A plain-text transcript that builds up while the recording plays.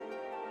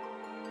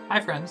Hi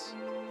friends,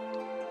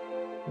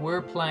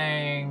 we're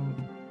playing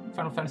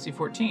Final Fantasy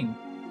XIV.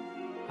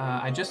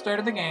 I just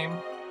started the game.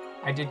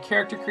 I did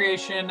character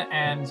creation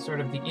and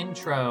sort of the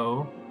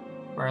intro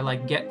where I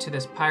get to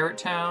this pirate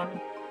town.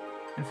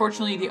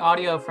 Unfortunately, the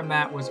audio from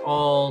that was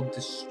all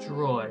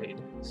destroyed,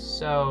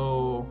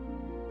 so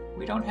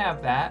we don't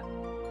have that.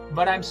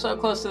 But I'm so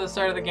close to the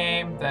start of the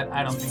game that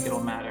I don't think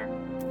it'll matter.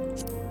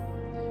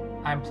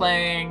 I'm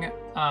playing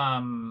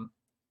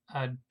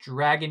a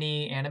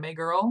dragony anime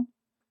girl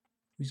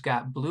who's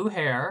got blue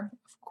hair,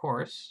 of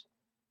course,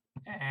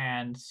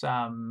 and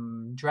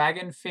some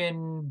dragon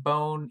fin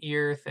bone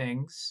ear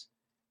things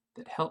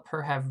that help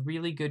her have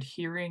really good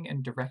hearing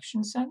and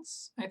direction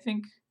sense, I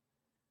think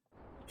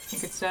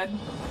it said.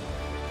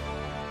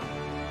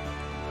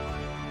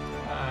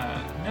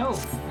 No,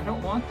 I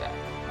don't want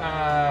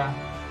that.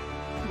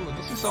 Ooh,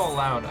 this is all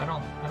loud. I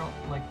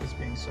don't like this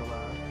being so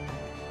loud.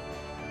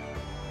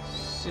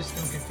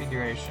 System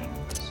configuration,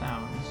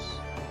 sounds,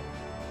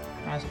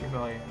 master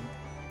volume,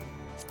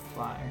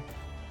 fly.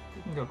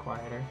 We can go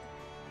quieter.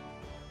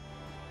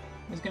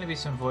 There's going to be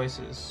some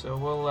voices, so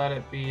we'll let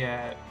it be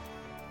at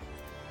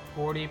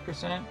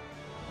 40%. And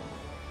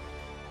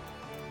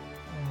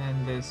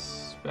then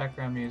this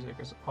background music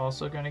is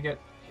also going to get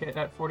hit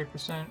at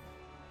 40%.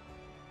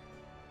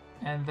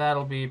 And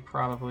that'll be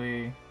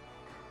probably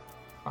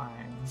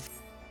fine.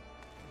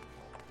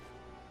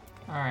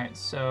 Alright,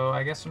 so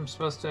I guess I'm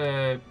supposed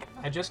to...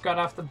 I just got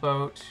off the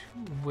boat,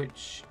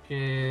 which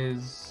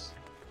is...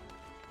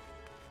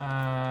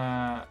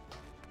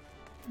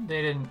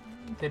 They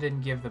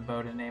didn't give the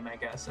boat a name, I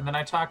guess. And then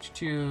I talked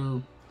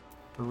to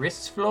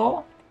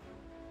Ristflo,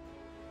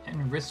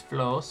 and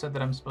Ristflo said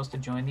that I'm supposed to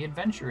join the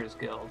Adventurers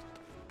Guild.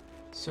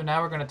 So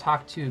now we're going to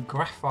talk to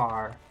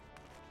Greffar,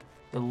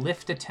 the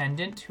lift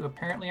attendant, who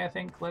apparently I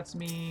think lets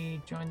me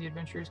join the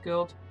Adventurers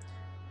Guild.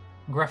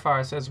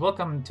 Greffar says,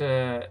 "Welcome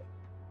to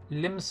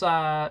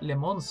Limsa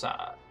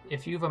Limonsa.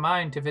 If you've a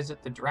mind to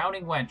visit the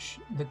Drowning Wench,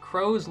 the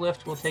Crow's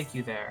Lift will take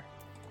you there."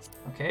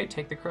 Okay,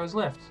 take the Crow's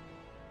Lift.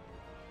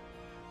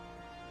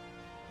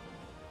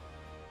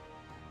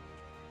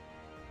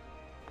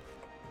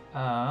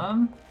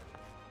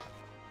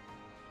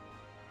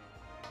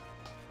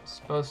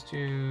 Supposed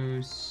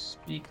to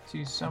speak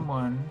to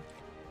someone.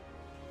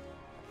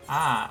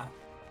 Ah,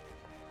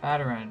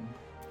 Bateran.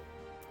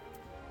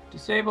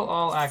 Disable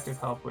all active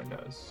help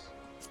windows.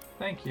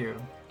 Thank you.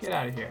 Get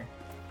out of here.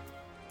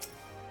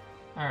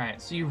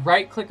 Alright, so you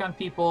right-click on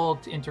people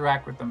to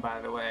interact with them, by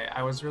the way.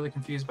 I was really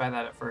confused by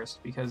that at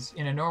first, because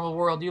in a normal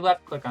world, you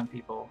left-click on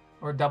people.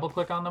 Or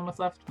double-click on them with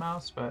left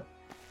mouse, but...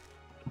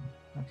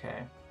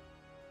 Okay.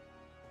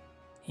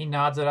 He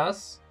nods at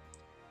us.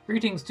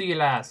 "Greetings to you,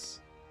 lass.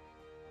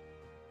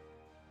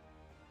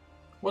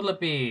 What'll it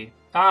be?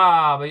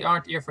 Ah, but you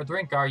aren't here for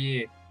drink, are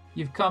ye?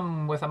 You've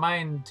come with a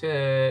mind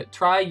to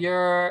try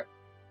your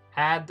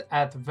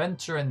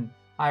adventuring,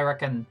 I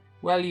reckon.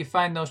 Well, you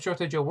find no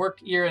shortage of work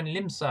here in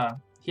Limsa."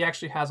 He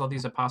actually has all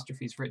these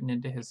apostrophes written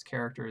into his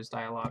character's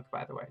dialogue,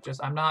 by the way.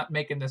 I'm not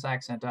making this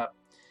accent up.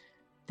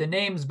 "The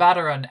name's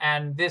Bateran,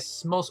 and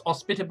this most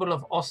hospitable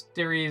of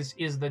austeries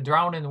is the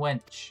Drowning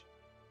Wench.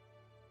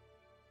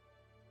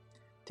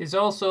 'Tis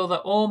also the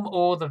home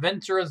o' the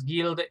Venturers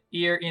Guild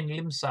here in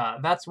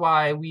Limsa. That's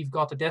why we've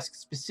got a desk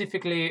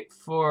specifically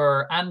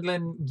for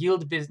handling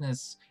guild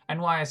business,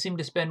 and why I seem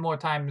to spend more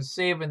time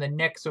saving the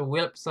necks of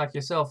whelps like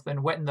yourself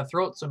than wetting the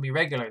throats of me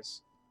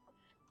regulars."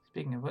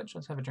 Speaking of which,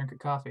 let's have a drink of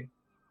coffee.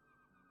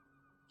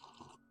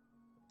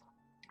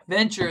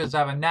 "Venturers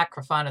have a knack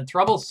for finding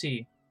trouble,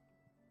 see.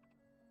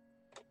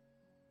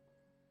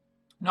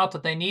 Not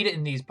that they need it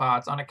in these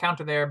parts, on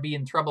account of there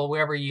being trouble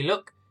wherever ye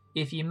look.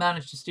 If ye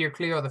manage to steer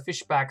clear of the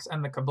fishbacks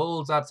and the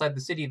kobolds outside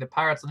the city, the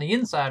pirates on the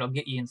inside will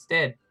get ye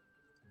instead.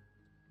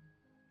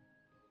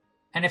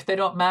 And if they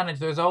don't manage,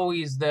 there's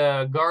always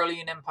the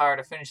Garlean Empire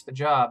to finish the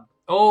job.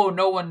 Oh,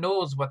 no one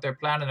knows what they're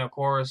planning, of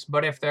course,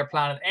 but if they're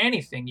planning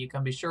anything, you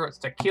can be sure it's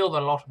to kill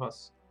the lot of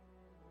us.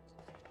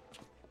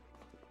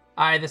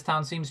 Aye, this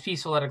town seems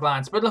peaceful at a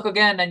glance, but look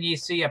again and ye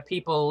see a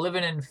people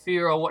living in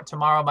fear of what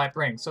tomorrow might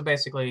bring." So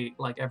basically,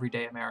 like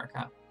everyday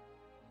America.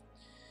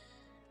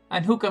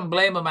 "And who can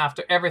blame them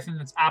after everything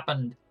that's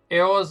happened?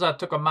 Eosa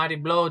took a mighty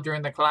blow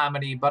during the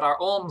calamity, but our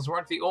homes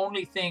weren't the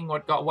only thing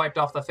what got wiped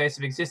off the face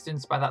of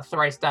existence by that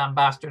thrice-damn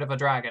bastard of a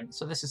dragon."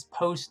 So this is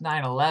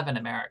post-9/11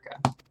 America.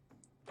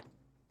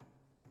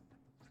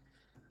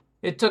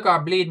 "It took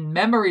our bleeding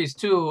memories,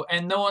 too,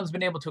 and no one's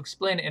been able to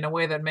explain it in a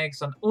way that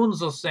makes an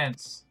unzo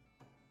sense.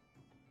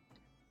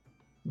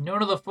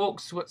 None of the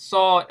folks what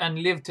saw it and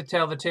lived to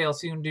tell the tale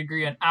seem to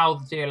agree on how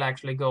the tale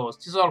actually goes.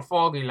 'Tis all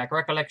foggy, like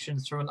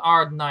recollections from an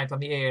hard night on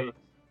the ale.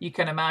 You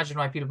can imagine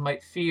why people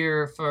might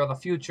fear for the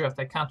future if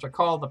they can't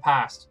recall the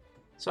past."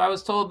 So I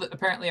was told that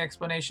apparently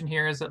explanation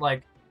here is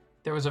that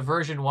there was a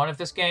version 1 of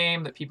this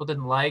game that people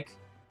didn't like,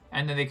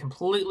 and then they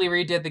completely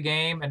redid the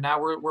game, and now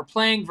we're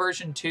playing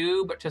version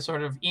 2, but to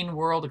sort of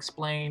in-world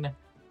explain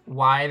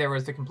why there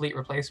was the complete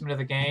replacement of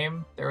the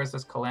game, there was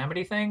this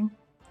calamity thing.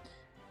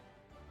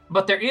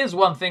 But there is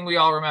one thing we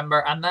all remember,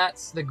 and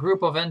that's the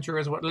group of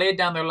adventurers what laid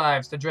down their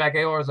lives to drag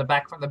Eorza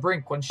back from the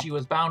brink when she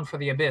was bound for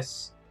the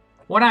abyss.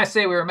 When I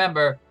say we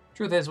remember,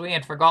 truth is we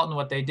ain't forgotten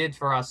what they did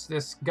for us.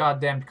 This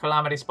goddamned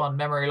calamity-spawned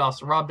memory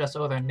loss robbed us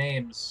of their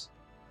names.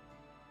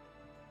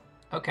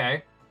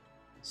 Okay.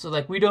 So,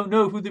 like, we don't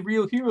know who the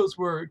real heroes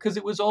were, because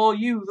it was all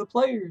you, the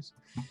players.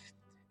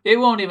 It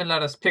won't even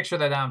let us picture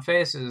their damn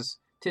faces.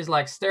 'Tis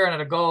like staring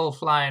at a gull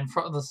fly in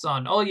front of the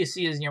sun. All you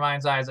see is in your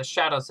mind's eye is a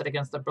shadow set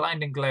against the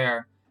blinding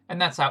glare. And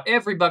that's how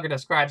every bugger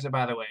describes it,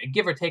 by the way.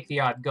 Give or take the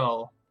odd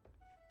gull.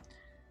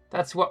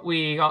 That's what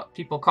we got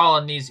people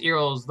calling these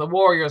heroes, the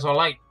warriors of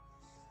light.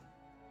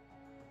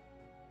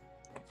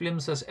 If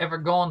Limsa's ever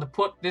going to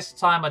put this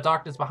time of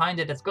darkness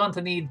behind it, it's going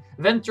to need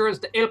venturers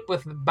to help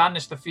with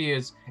banish the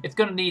fears. It's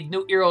going to need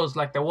new heroes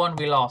like the one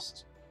we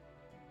lost.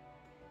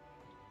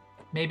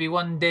 Maybe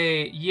one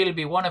day you'll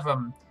be one of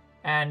them.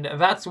 And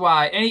that's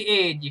why any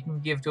aid you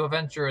can give to a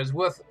venturer is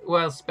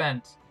well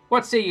spent.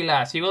 What say you,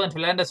 lass? You willing to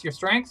lend us your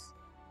strength?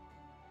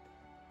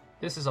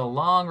 This is a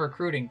long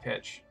recruiting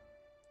pitch.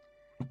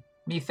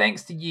 Me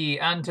thanks to ye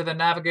and to the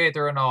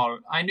navigator and all.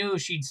 I knew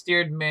she'd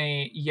steered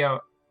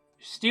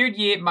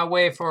ye my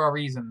way for a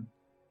reason.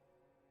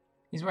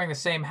 He's wearing the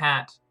same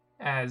hat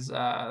as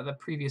the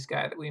previous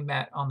guy that we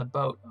met on the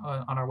boat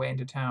on our way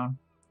into town.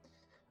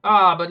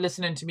 Ah, but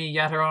listening to me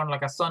yatter on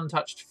like a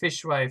sun-touched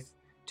fishwife.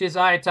 'Tis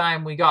high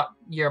time we got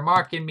your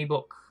mark in me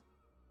book.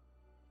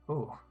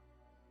 Ooh.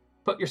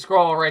 Put your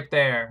scroll right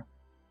there.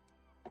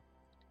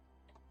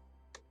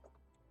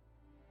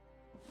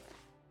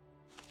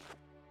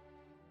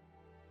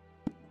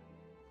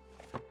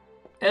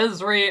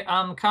 Ezri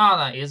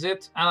Ankana, is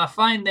it? And a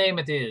fine name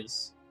it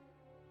is.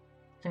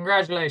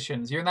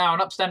 Congratulations, you're now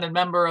an upstanding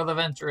member of the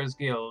Adventurers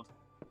Guild.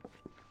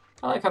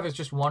 I like how there's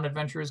just one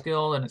Adventurers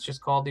Guild, and it's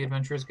just called the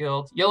Adventurers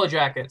Guild. Yellow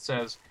Jacket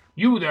says,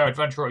 "You there,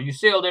 adventurer, you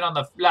sailed in on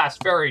the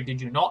last ferry, did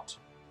you not?"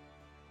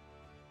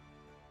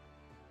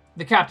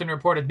 The captain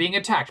reported being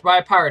attacked by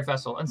a pirate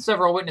vessel, and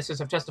several witnesses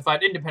have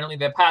testified independently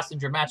that a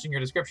passenger matching your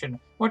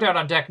description went out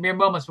on deck mere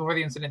moments before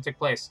the incident took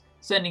place.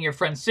 Sending your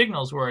friend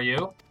signals, were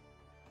you?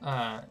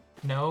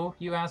 No,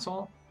 you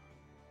asshole.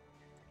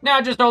 Now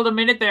just hold a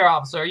minute there,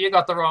 officer. You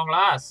got the wrong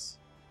lass.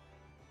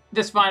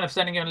 This fine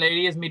upstanding young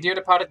lady is me dear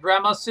departed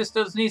grandma's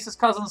sister's niece's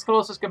cousin's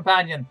closest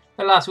companion.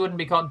 The lass wouldn't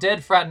be caught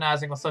dead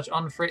fraternizing with such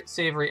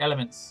unsavory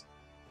elements.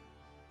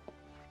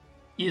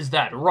 Is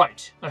that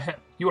right?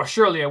 You are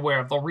surely aware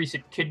of the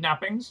recent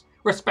kidnappings?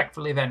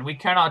 Respectfully, then, we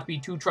cannot be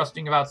too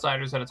trusting of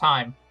outsiders at a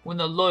time when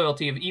the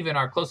loyalty of even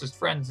our closest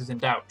friends is in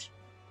doubt.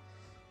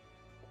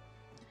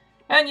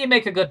 And you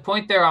make a good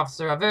point there,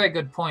 officer. A very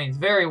good point.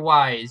 Very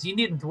wise. You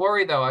needn't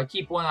worry, though. I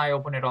keep one eye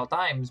open at all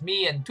times.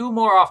 Me and two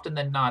more often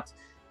than not.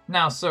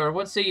 Now, sir,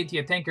 what say you to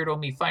your tankard o'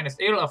 me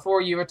finest ale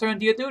afore you return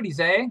to your duties,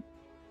 eh?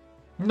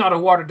 Not a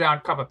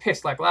watered-down cup of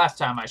piss like last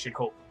time, I should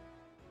hope.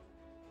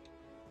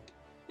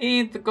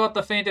 Ain't got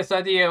the faintest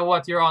idea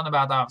what you're on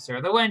about,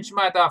 officer. The wench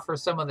might offer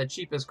some of the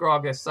cheapest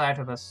grog this side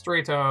of the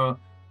Strait o'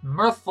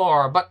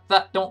 Mirthor, but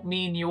that don't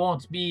mean you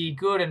won't be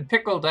good and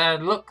pickled.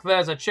 Look,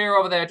 there's a chair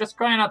over there just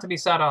crying out to be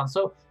sat on,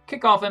 so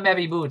kick off them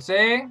heavy boots,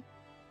 eh?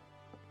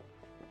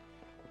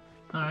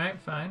 Alright,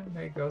 fine.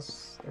 There you go.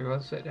 There you go.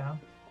 Sit down.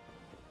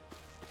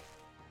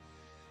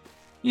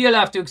 You'll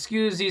have to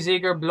excuse these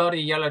eager,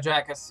 bloody yellow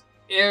jackets.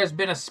 There's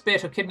been a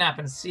spit of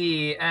kidnapping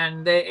sea,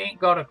 and they ain't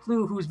got a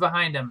clue who's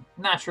behind them.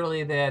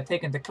 Naturally, they're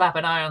taken to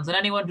clapping irons and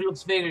anyone who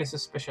looks vaguely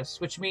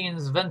suspicious, which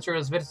means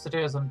venturers,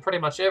 visitors, and pretty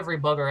much every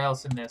bugger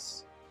else in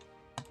this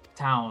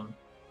town.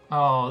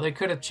 Oh, they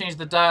could have changed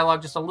the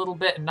dialogue just a little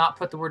bit and not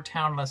put the word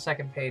town on the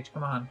second page.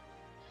 Come on.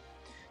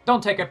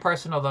 Don't take it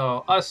personal,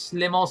 though. Us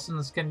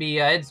Limosans can be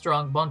a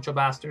headstrong bunch of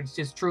bastards,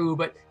 'tis true,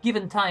 but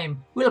given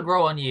time, we'll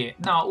grow on ye.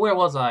 Now, where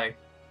was I?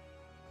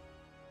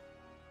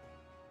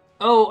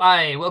 Oh,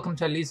 aye, welcome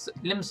to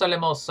Limsa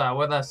Limosa,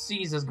 where the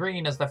sea's as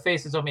green as the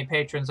faces of me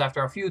patrons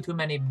after a few too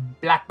many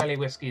blackbelly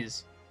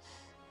whiskies.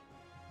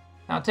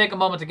 Now take a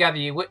moment to gather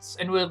ye wits,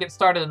 and we'll get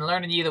started in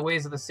learning ye the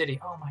ways of the city.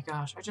 Oh my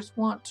gosh, I just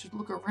want to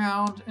look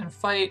around and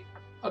fight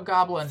a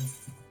goblin.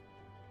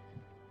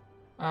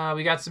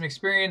 We got some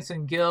experience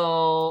in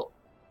Gil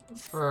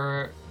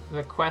for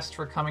the quest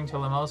for coming to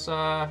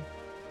Limosa.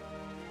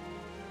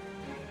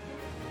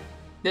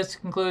 This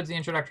concludes the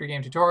introductory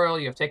game tutorial.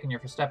 You have taken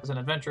your first step as an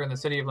adventurer in the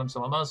city of Limsa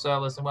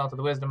Limosa. Listen well to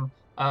the wisdom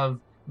of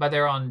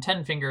Baderon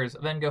 10 Fingers,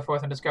 then go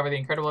forth and discover the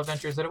incredible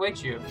adventures that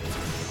await you.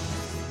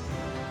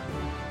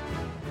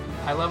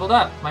 I leveled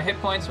up. My hit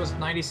points was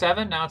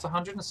 97, now it's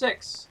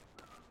 106.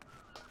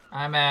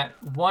 I'm at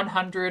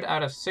 100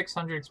 out of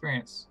 600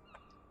 experience.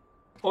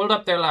 Hold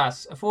up there,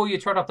 lass. Afore you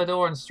trot out the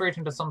door and straight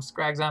into some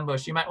scrag's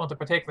ambush, you might want to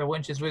partake of the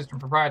wench's wisdom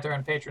proprietor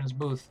and patron's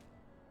booth.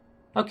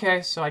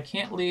 Okay, so I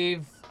can't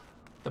leave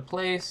the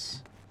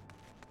place.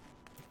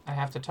 I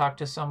have to talk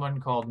to someone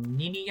called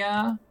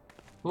Ninia.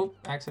 Oop,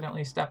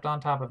 accidentally stepped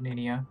on top of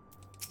Ninia.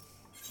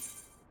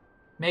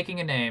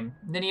 Making a name.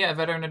 Ninia, a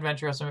veteran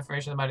adventurer, has some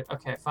information that might...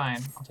 Okay, fine.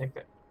 I'll take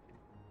that.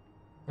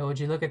 Oh, would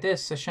you look at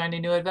this? A shiny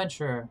new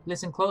adventurer.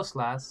 Listen close,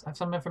 lass. I've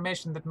some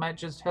information that might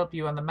just help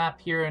you on the map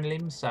here in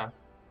Limsa.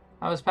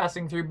 I was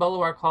passing through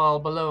Bulwark Hall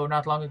below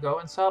not long ago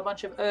and saw a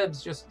bunch of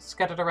herbs just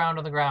scattered around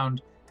on the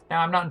ground.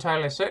 Now, I'm not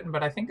entirely certain,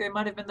 but I think they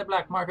might have been the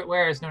black market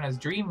wares known as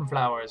dream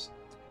flowers.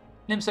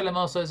 Limsa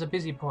Limosa is a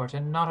busy port,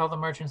 and not all the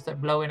merchants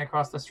that blow in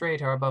across the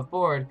strait are above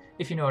board,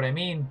 if you know what I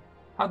mean.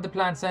 How'd the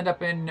plants end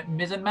up in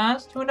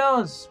mizzenmast? Who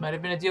knows? Might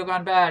have been a deal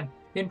gone bad.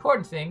 The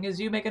important thing is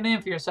you make a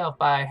name for yourself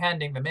by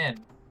handing them in.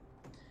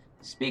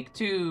 Speak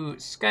to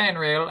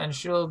Skyenrail and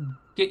she'll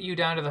get you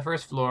down to the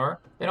first floor.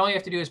 Then all you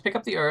have to do is pick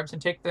up the herbs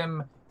and take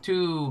them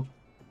to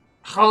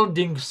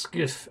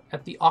Haldingskif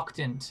at the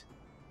Octant.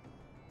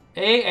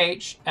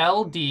 AHLDSKYF.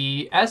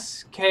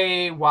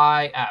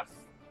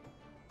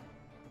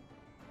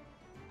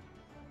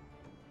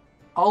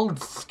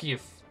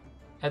 Aldskif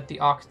at the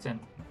Octant.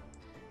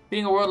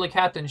 Being a worldly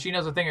captain, she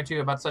knows a thing or two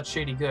about such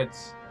shady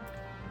goods.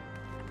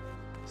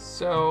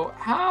 So,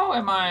 how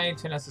am I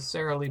to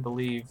necessarily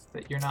believe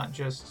that you're not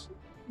just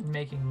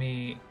making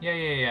me...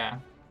 Yeah.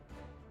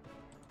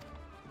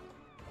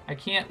 I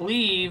can't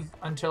leave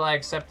until I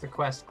accept the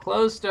quest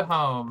close to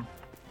home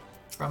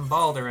from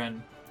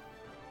Baldurin.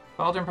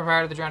 Baldurin,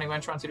 proprietor of the Drowning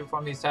Wench, wants you to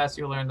perform these tasks.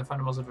 You'll learn the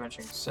fundamentals of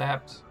adventuring.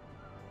 Accept.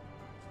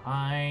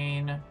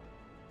 Fine.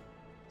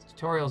 This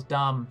tutorial's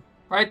dumb.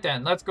 Right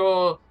then, let's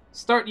go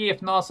start ye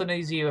if nice and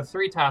easy with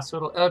 3 tasks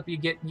that'll help you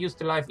get used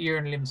to life here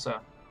in Limsa.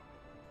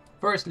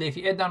 Firstly, if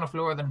you head down the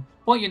floor, then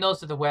point your nose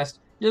to the west,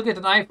 you'll get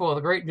an eyeful of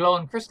a great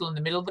glowing crystal in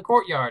the middle of the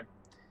courtyard.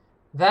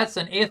 That's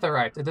an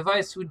aetherite, a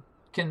device which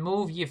can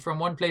move you from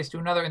one place to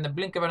another in the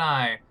blink of an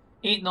eye.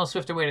 Ain't no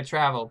swifter way to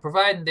travel,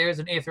 providing there's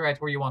an aetherite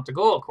where you want to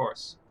go, of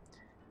course.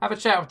 Have a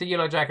chat with the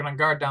yellow jacket on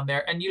guard down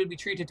there, and you'll be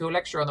treated to a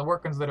lecture on the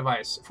workings of the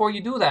device. Before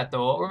you do that,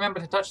 though, remember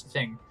to touch the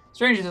thing.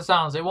 Strange as it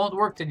sounds, it won't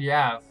work till you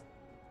have.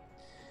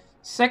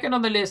 Second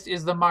on the list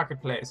is the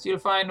marketplace. You'll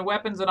find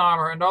weapons and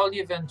armor and all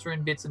the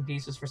adventuring bits and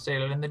pieces for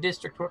sale in the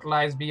district what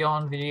lies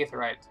beyond the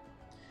aetherite.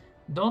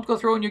 Don't go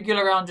throwing your gill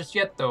around just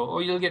yet, though,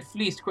 or you'll get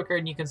fleeced quicker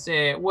than you can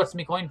say, "What's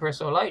me coin purse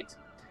so light?"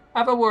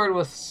 Have a word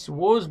with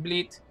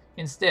Swozbleet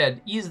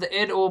instead. He's the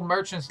head old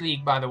Merchants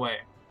League, by the way.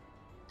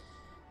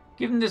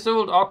 Give him this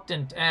old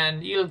Octant,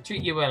 and he'll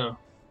treat you well.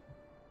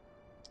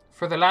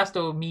 For the last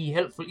of me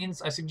helpful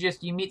hints, I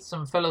suggest you meet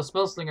some fellow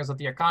spellslingers at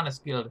the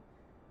Arcanist Guild.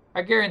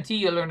 I guarantee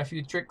you'll learn a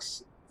few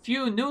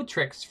new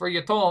tricks for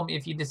your tome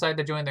if you decide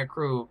to join their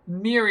crew.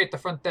 Miri at the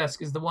front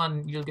desk is the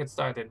one you'll get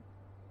started.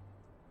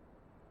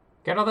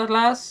 Get all that,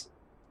 lass?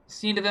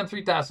 See to them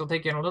 3 tasks. I'll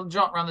take you on a little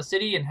jaunt around the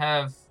city and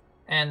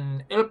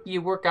help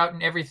you work out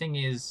and everything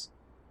is.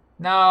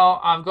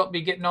 Now I've got to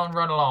be getting on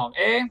run along,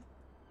 eh?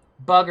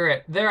 Bugger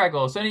it. There I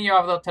go. Sending you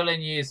off without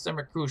telling you is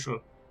somewhat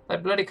crucial.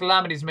 That bloody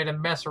calamity's made a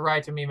mess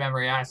right in me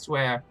memory, I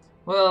swear.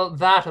 Well,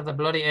 that of the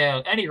bloody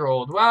ale. Any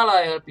road. While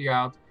I help you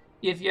out,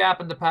 if you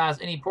happen to pass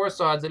any poor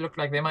sods that look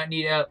like they might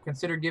need help,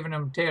 consider giving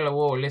them tale of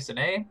woe. Listen,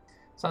 eh?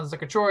 Sounds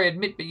like a chore, I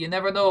admit, but you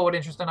never know what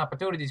interesting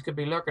opportunities could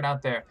be lurking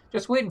out there.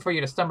 Just waiting for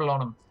you to stumble on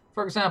them.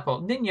 For example,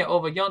 Ninya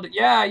over yonder...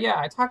 Yeah,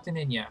 I talked to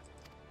Ninya.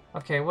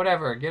 Okay,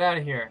 whatever. Get out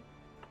of here.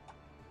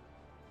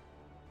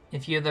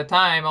 If you have the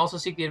time, also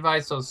seek the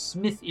advice of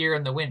Smith Ear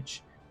and the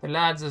Winch. The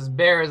lads as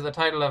bears the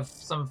title of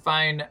some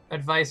fine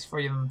advice for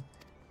you.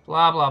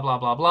 Blah, blah, blah,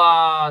 blah,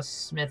 blah.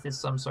 Smith is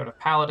some sort of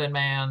paladin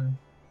man.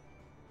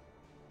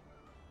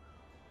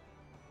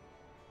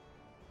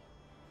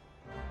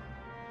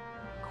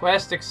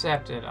 Quest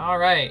accepted.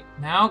 Alright,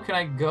 now can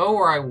I go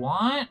where I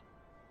want?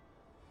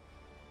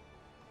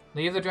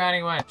 Leave the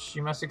Drowning Wench.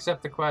 You must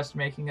accept the quest,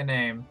 making a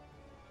name.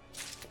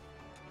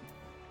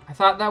 I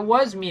thought that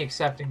was me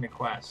accepting the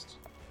quest.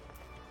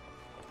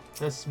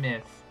 The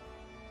Smith.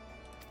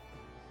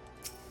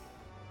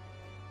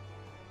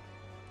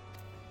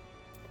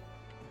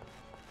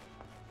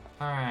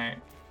 Alright.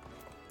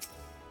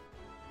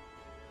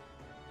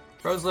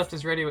 Crow's Lift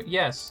is ready.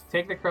 Yes,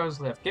 take the Crow's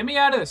Lift. Get me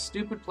out of this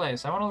stupid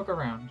place. I want to look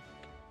around.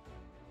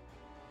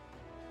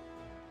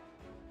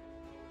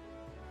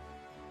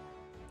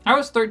 That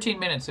was 13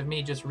 minutes of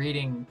me just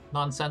reading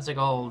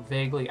nonsensical,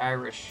 vaguely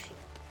Irish.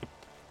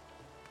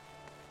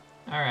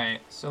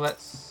 Alright, so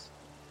let's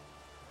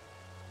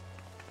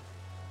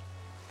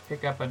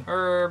pick up an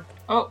herb.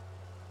 Oh!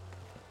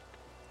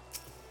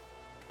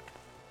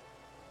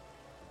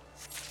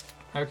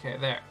 Okay,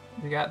 there.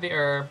 We got the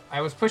herb.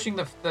 I was pushing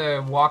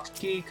the walk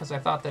key because I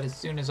thought that as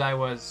soon as I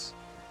was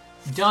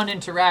done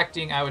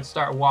interacting, I would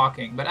start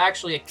walking. But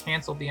actually, it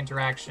canceled the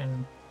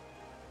interaction.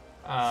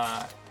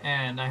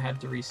 And I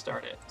had to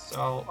restart it.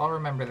 So I'll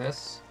remember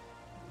this.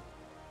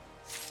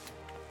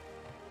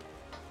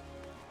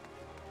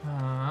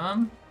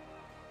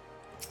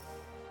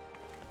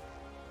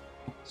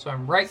 So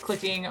I'm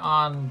right-clicking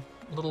on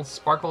little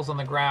sparkles on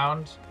the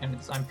ground, and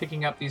I'm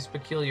picking up these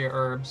peculiar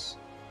herbs.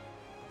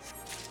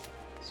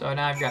 So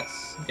now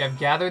I've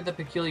gathered the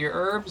peculiar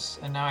herbs,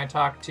 and now I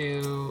talk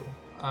to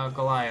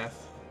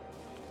Goliath.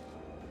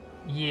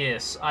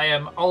 Yes, I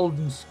am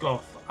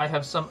Aldenskloth. I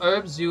have some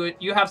herbs.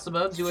 You have some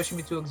herbs you wish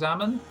me to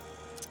examine?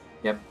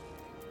 Yep.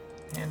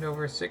 Hand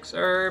over 6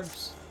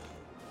 herbs.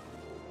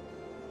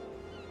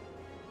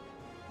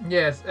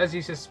 Yes, as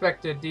you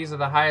suspected, these are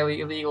the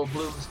highly illegal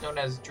blooms known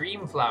as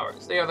dream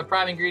flowers. They are the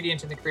prime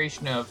ingredient in the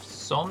creation of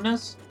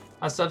somnus,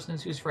 a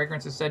substance whose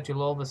fragrance is said to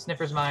lull the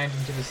sniffer's mind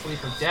into the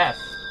sleep of death.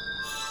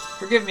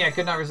 Forgive me, I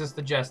could not resist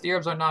the jest. The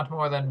herbs are not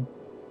more than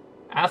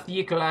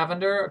Athyic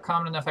lavender, a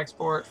common enough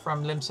export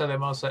from Limsa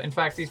Limosa. In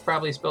fact, these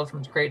probably spilled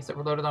from crates that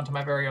were loaded onto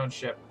my very own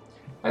ship.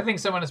 I think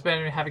someone has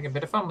been having a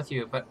bit of fun with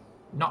you, but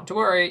not to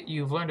worry,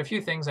 you've learned a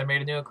few things and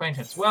made a new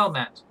acquaintance. Well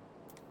met.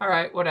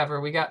 Alright, whatever.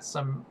 We got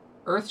some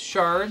earth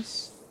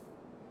shards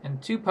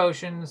and 2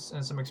 potions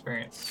and some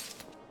experience.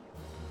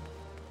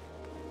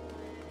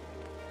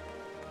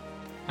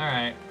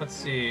 Alright, let's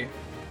see.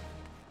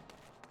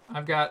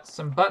 I've got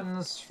some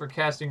buttons for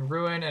casting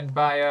Ruin and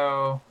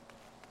Bio,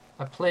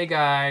 a play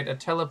guide, a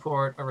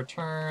teleport, a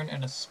return,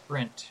 and a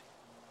sprint.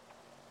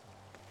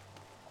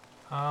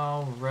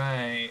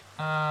 Alright.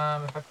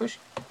 If I push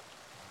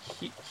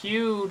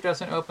Q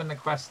doesn't open the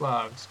quest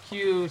logs.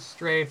 Q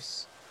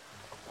strafes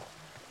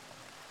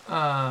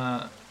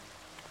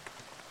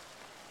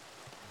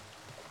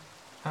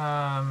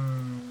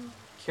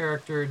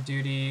character,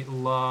 duty,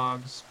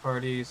 logs,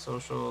 party,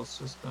 social,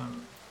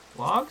 system,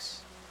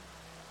 logs?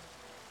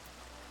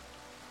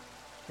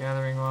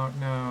 Gathering log,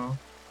 no.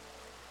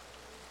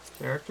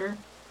 Character?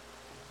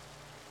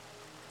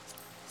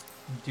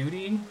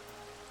 Duty?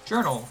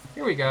 Journal.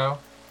 Here we go.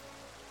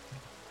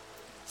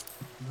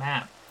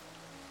 Map.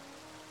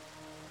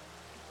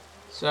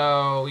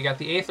 So we got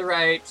the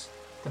Aetheryte,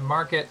 the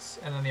Markets,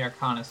 and then the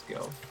Arcanist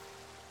Guild.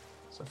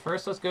 So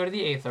first let's go to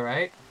the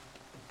Aetheryte.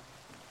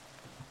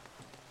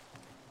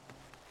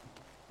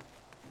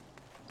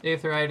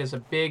 Aetheryte is a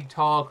big,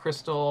 tall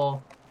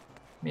crystal,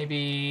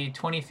 maybe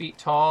 20 feet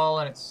tall,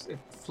 and it's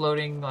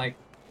floating like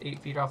 8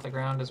 feet off the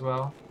ground as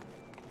well.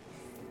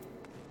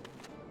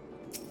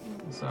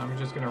 So I'm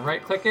just going to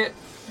right-click it,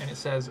 and it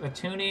says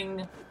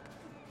Attuning,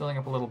 filling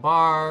up a little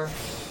bar.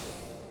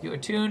 You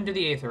attune to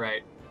the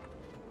Aetheryte.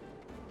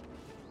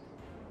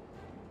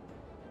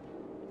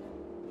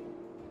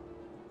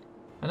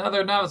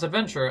 Another novice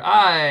adventure.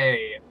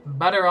 Aye!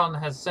 Baderon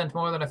has sent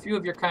more than a few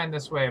of your kind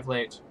this way of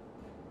late.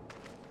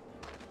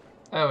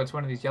 Oh, it's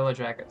one of these yellow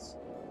jackets.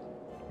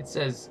 It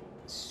says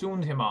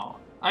Sundimal.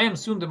 I am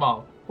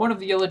Sundimal, one of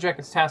the Yellow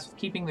Jackets tasked with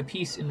keeping the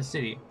peace in the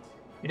city.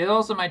 It is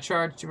also my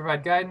charge to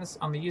provide guidance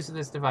on the use of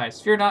this device.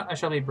 Fear not, I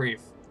shall be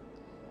brief.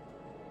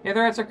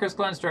 Aetherites are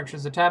crystalline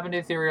structures that tap into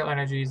ethereal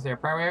energies. They are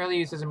primarily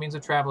used as a means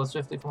of travel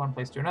swiftly from one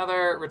place to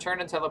another. Return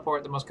and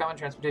teleport, the most common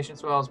transportation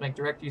spells, make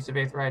direct use of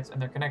Aetherites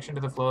and their connection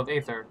to the flow of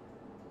Aether.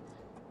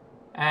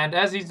 And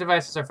as these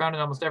devices are found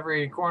in almost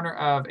every corner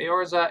of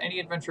Eorza, any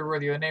adventurer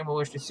worthy of the name will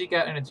wish to seek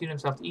out and attune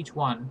himself to each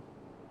one.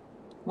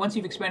 Once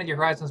you've expanded your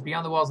horizons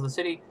beyond the walls of the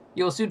city,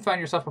 you will soon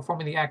find yourself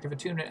performing the act of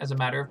attunement as a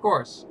matter of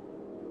course.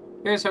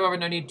 There is, however,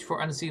 no need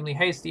for unseemly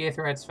haste. The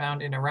Aetherites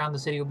found in and around the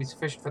city will be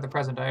sufficient for the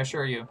present, I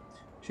assure you.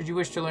 Should you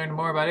wish to learn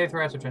more about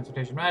Aetherites or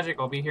transportation magic,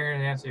 I'll be here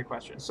to answer your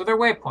questions. So they're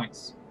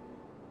waypoints.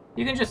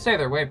 You can just say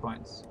they're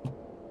waypoints.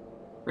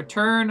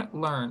 Return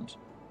learned.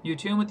 You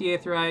attune with the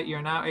Aetherite, you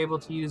are now able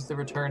to use the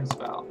return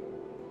spell.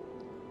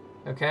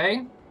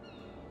 Okay.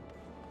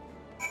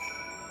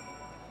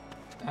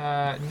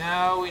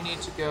 Now we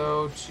need to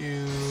go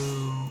to...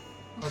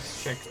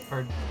 Let's check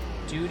our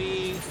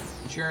duty,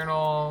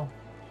 journal,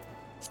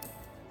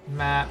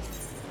 map.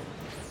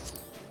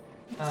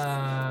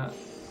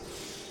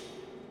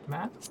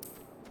 Map?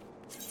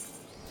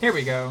 Here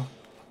we go.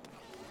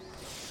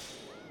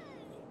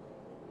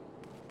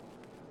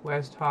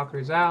 West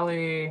Hawker's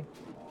Alley.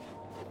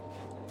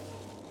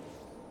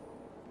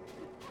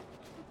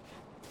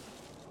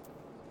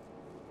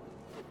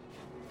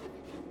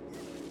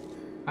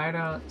 I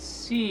don't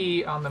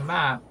see on the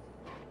map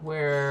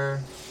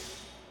where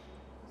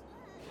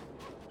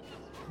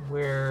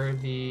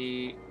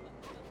the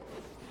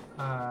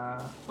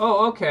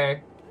oh,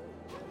 okay.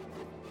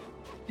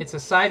 It's a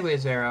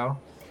sideways arrow.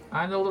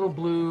 I'm the little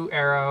blue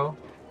arrow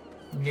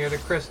near the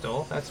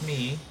crystal. That's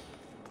me.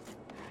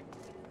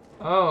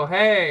 Oh,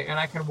 hey, and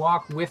I can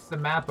walk with the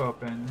map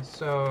open.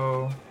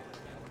 So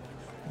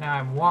now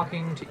I'm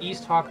walking to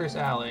East Hawker's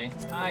Alley.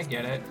 I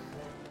get it.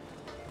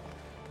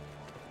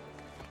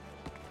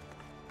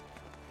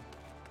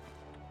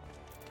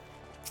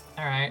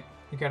 Alright,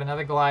 we got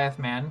another Goliath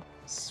man.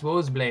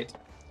 Swozblade.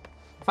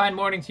 Fine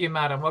morning to you,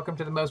 madam. Welcome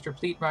to the most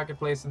replete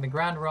marketplace in the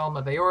grand realm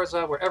of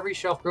Eorza, where every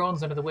shelf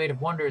groans under the weight of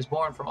wonder is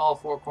born from all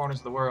 4 corners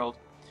of the world.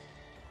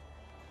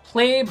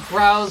 Pray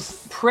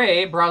browse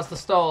the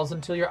stalls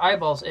until your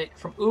eyeballs ache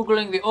from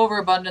oogling the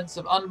overabundance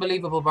of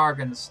unbelievable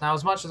bargains. Now,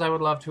 as much as I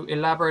would love to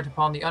elaborate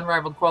upon the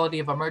unrivaled quality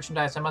of our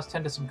merchandise, I must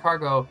tend to some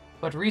cargo,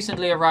 but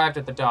recently arrived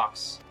at the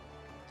docks.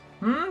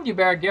 You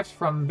bear a gift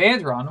from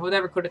Baderon.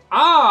 Whatever could it...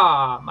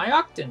 Ah! My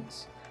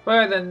Octans!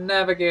 By the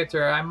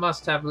Navigator, I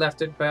must have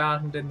left it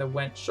bound in the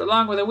wench,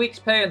 along with a week's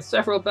pay and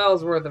several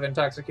bells' worth of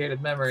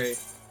intoxicated memory.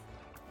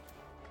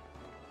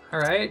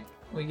 Alright,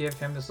 we give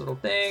him this little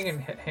thing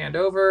and hit hand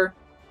over.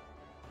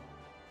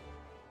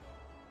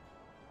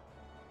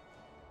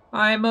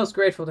 I am most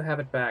grateful to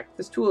have it back.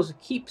 This tool is a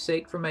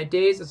keepsake from my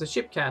days as a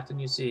ship captain,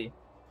 you see.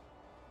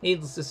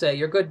 Needless to say,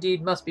 your good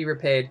deed must be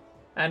repaid,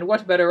 and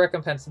what better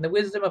recompense than the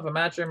wisdom of a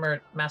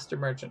master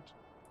merchant?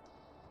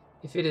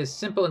 If it is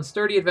simple and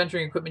sturdy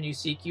adventuring equipment you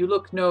seek, you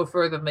look no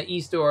further than the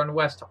east or and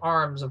west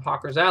arms of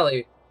Hawker's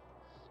Alley.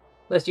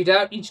 Lest you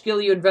doubt, each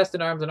skill you invest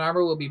in arms and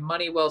armor will be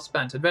money well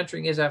spent.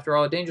 Adventuring is, after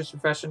all, a dangerous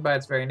profession by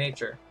its very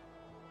nature.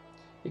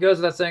 It goes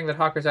without saying that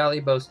Hawker's Alley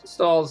boasts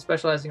stalls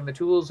specializing in the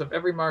tools of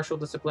every martial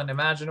discipline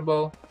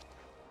imaginable.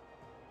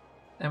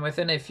 And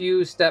within a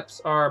few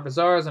steps are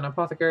bazaars and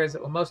apothecaries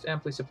that will most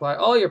amply supply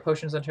all your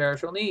potions and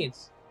territorial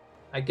needs.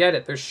 I get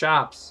it, there's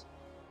shops.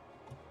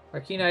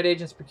 Our keen-eyed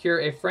agents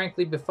procure a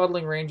frankly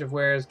befuddling range of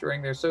wares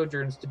during their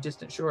sojourns to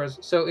distant shores,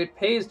 so it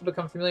pays to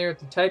become familiar with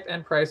the type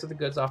and price of the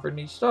goods offered in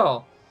each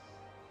stall.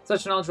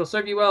 Such knowledge will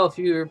serve you well if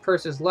your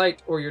purse is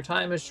light or your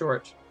time is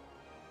short.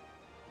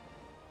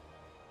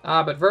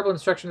 But verbal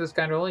instruction of this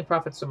kind will only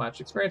profit so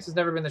much. Experience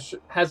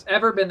has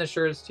ever been the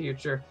surest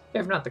teacher,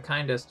 if not the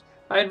kindest.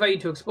 I invite you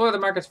to explore the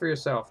markets for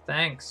yourself.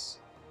 Thanks.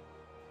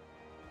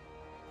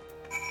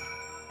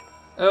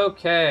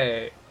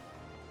 Okay.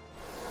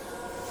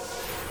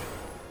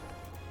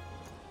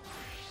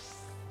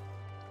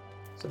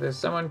 So there's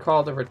someone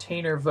called a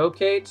retainer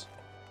vocate,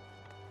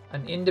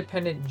 an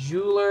independent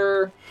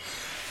jeweler,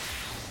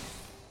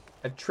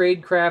 a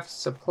tradecraft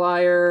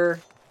supplier,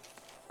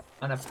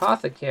 an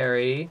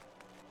apothecary,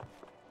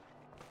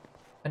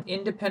 an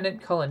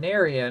independent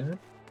culinarian,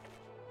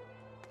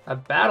 a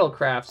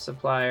battlecraft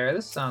supplier.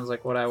 This sounds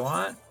like what I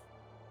want.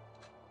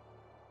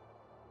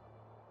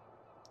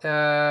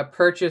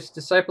 Purchase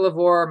Disciple of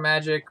War,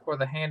 Magic, or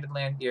the Hand and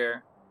Land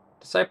gear.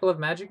 Disciple of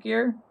Magic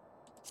gear?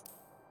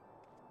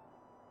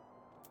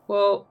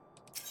 Well,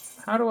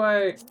 how do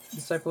I...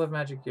 Disciple of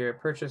Magic gear.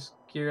 Purchase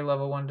gear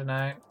level 1 to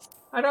 9.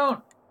 I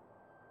don't...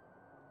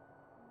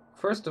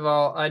 First of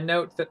all, I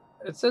note that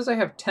it says I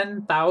have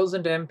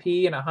 10,000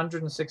 MP and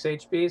 106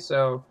 HP,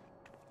 so...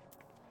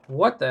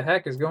 What the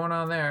heck is going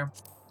on there?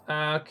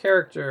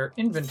 Character.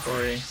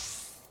 Inventory.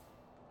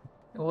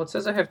 Well, it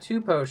says I have 2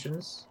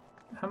 potions.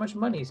 How much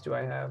monies do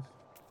I have?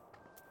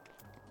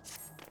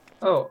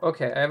 Oh,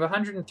 okay. I have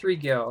 103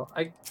 gil.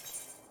 I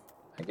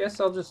guess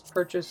I'll just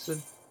purchase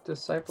the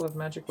Disciple of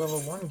Magic level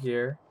 1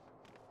 gear.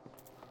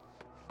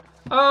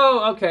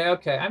 Oh,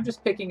 okay. I'm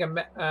just picking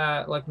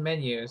like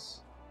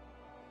menus.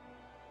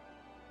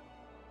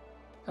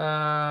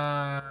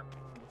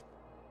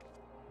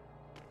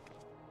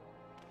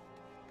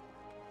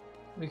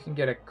 We can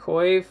get a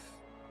Coif,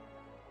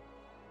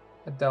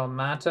 a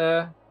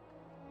Dalmata.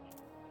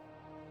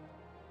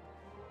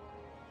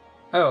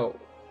 Oh,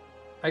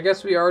 I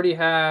guess we already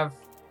have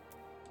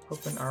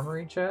open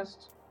armory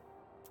chest.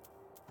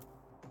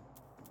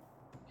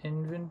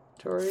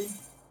 Inventory.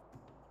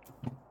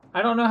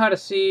 I don't know how to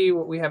see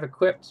what we have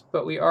equipped,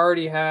 but we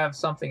already have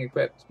something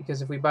equipped,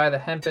 because if we buy the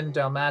Hempen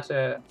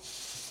Dalmatica,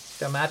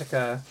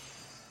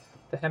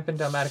 the Hempen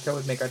Dalmatica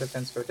would make our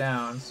defense go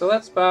down. So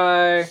let's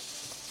buy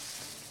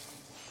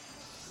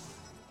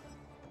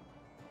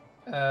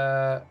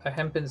a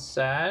Hempen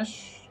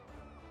Sash.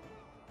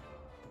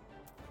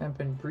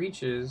 Hempen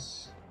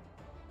Breeches.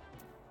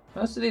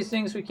 Most of these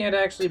things we can't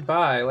actually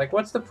buy. Like,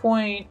 what's the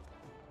point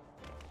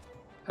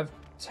of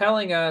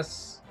telling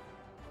us...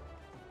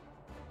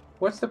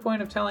 What's the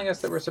point of telling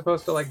us that we're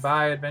supposed to, like,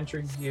 buy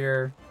adventuring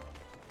gear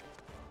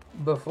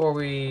before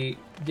we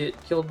get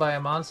killed by a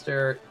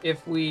monster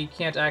if we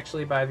can't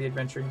actually buy the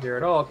adventuring gear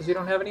at all because we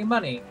don't have any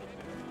money?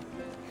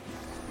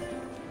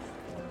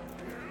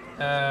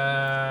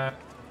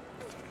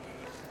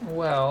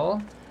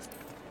 Well...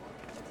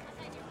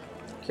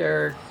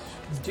 Character,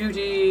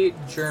 duty,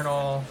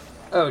 journal,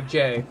 oh,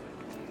 J.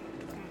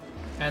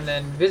 And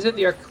then visit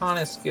the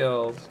Arcanist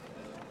Guild.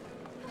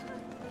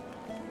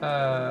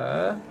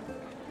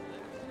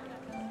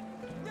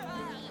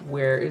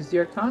 Where is the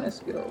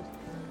Arcanist Guild?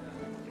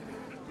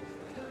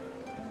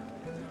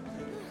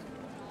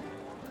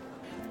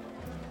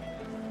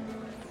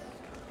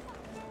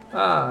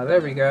 Ah,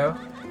 there we go.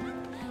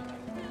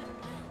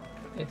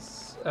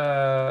 It's,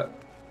 past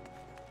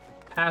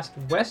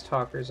West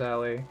Hawker's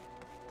Alley.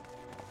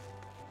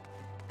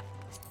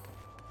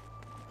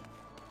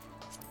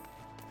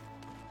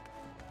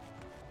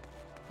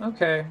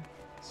 Okay,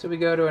 so we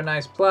go to a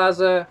nice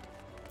plaza,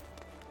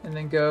 and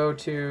then go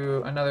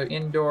to another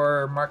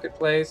indoor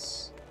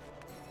marketplace.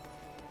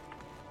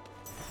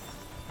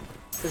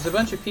 There's a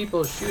bunch of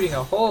people shooting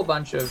a whole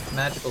bunch of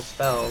magical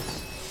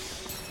spells.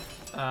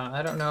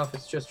 I don't know if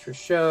it's just for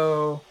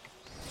show,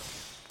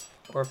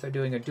 or if they're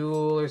doing a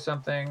duel or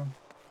something.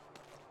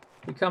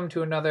 We come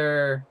to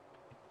another...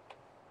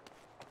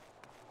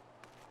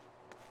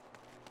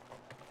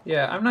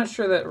 Yeah, I'm not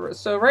sure that...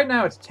 So right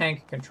now it's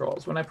tank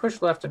controls. When I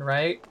push left and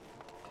right,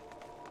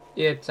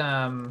 it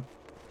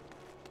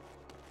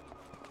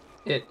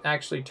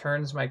actually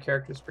turns my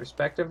character's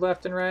perspective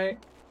left and right.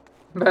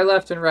 By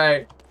left and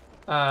right,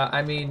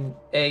 I mean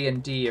A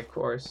and D, of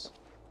course.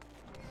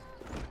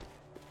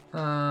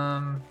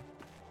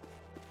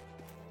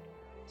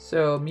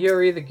 So,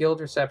 Muri, the guild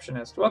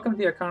receptionist. Welcome to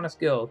the Arcanist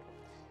Guild.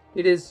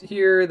 It is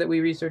here that we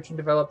research and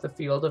develop the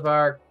field of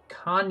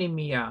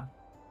Arcanimia.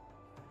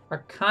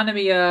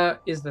 Arcanomia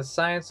is the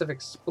science of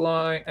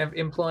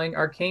employing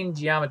arcane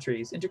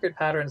geometries, intricate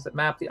patterns that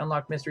map the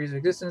unlocked mysteries of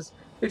existence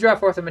to draw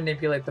forth and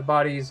manipulate the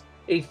body's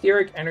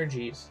etheric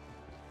energies.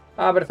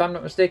 But if I'm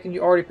not mistaken,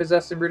 you already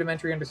possess some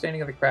rudimentary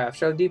understanding of the craft.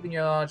 Shall I deepen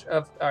your knowledge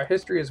of our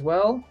history as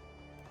well?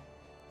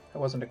 That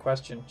wasn't a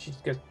question. She's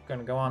just going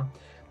to go on.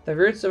 The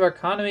roots of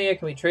Arcanomia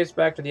can be traced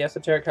back to the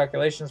esoteric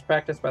calculations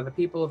practiced by the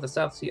people of the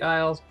South Sea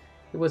Isles.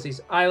 It was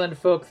these island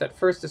folk that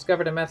first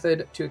discovered a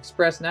method to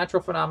express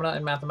natural phenomena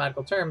in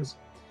mathematical terms.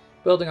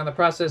 Building on the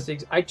process,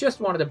 I just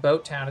wanted a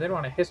boat town. I didn't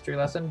want a history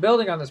lesson.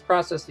 Building on this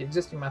process, the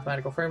existing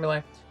mathematical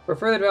formulae were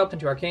further developed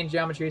into arcane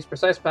geometries,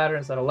 precise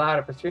patterns that allowed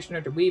a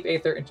practitioner to weave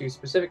aether into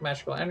specific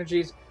magical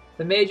energies.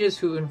 The mages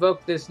who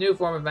invoked this new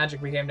form of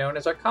magic became known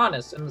as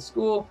Arcanists, and the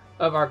school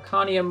of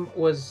Arcanomia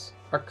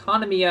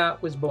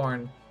was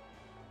born.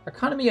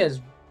 Arcanomia is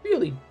a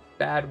really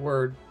bad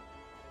word.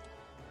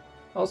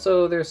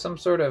 Also, there's some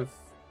sort of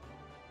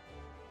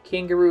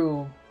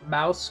kangaroo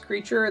mouse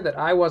creature that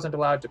I wasn't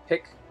allowed to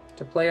pick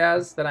to play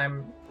as that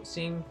I'm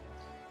seeing,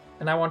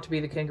 and I want to be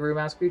the kangaroo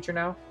mouse creature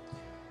now.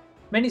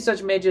 Many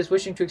such mages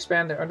wishing to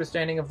expand their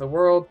understanding of the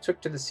world took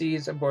to the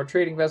seas aboard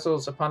trading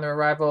vessels. Upon their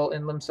arrival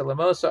in Limsa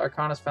Limosa,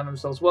 Arcanists found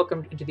themselves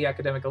welcomed into the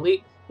academic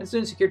elite and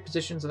soon secured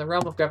positions in the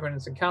realm of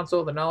governance and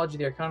council. The knowledge of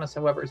the Arcanists,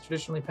 however, is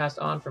traditionally passed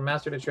on from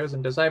master to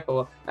chosen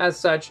disciple. As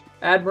such,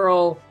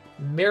 Admiral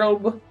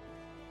Mirlb,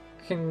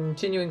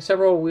 continuing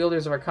several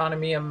wielders of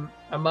Arcanomia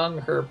among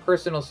her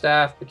personal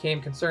staff,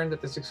 became concerned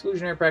that this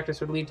exclusionary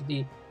practice would lead to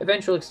the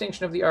eventual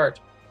extinction of the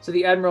art. So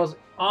the admirals,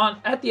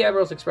 at the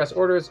admiral's express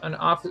orders, an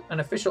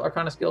official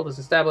Arcanist guild is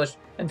established,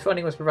 and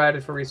funding was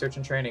provided for research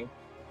and training.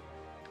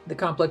 The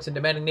complex and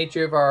demanding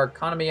nature of our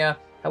Arcanomia,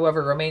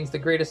 however, remains the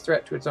greatest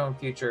threat to its own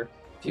future.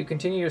 If you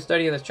continue your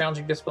study of this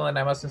challenging discipline,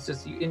 I must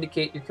insist that you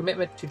indicate your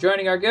commitment to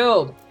joining our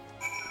guild.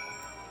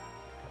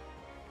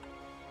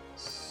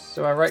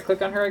 So I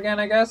right-click on her again,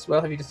 I guess? Well,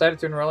 have you decided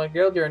to enroll in a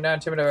guild? You are now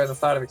intimidated by the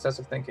thought of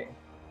excessive thinking.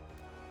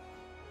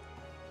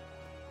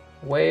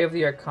 Way of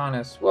the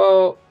Arcanist.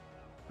 Well,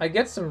 I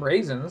get some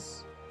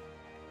raisins.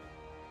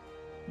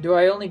 Do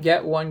I only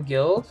get one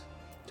guild?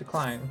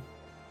 Decline.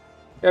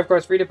 Yeah, of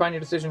course, read upon your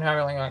decision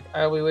however long.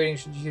 I will be waiting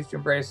should you choose to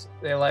embrace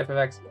a life of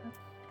accident.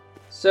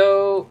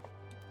 So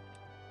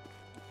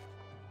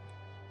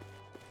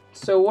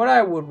what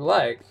I would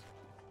like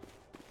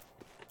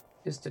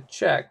is to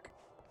check.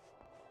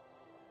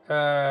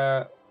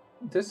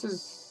 This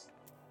is...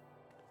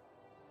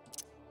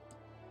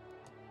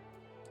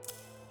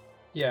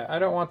 Yeah, I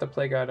don't want the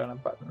play guide on a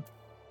button.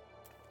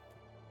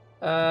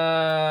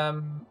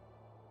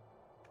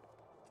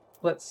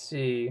 Let's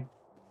see.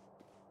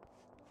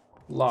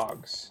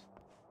 Logs.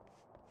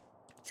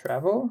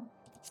 Travel.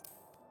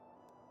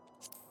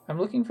 I'm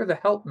looking for the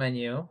help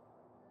menu,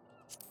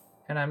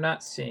 and I'm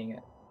not seeing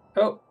it.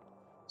 Oh,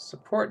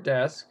 support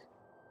desk.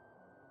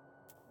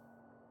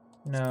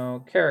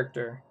 No,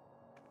 character.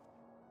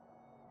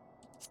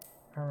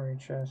 Armory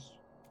chest.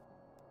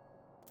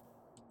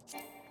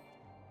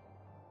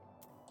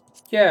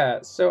 Yeah,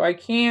 so I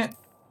can't...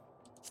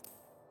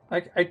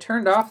 I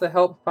turned off the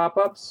help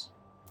pop-ups,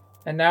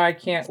 and now I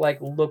can't,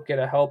 like, look at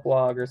a help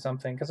log or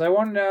something, because I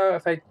want to know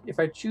if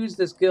I choose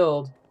this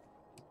guild,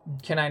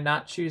 can I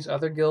not choose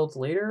other guilds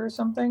later or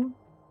something?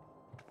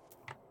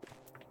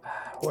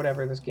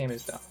 Whatever, this game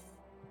is dumb.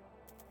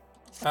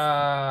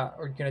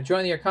 We're going to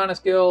join the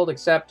Arcanist Guild,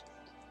 except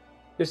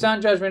your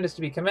sound judgment is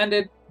to be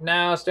commended.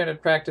 Now,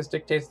 standard practice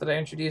dictates that I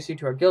introduce you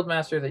to our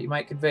guildmaster, that you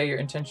might convey your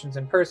intentions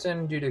in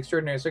person due to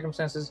extraordinary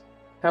circumstances.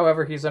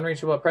 However, he is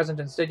unreachable at present.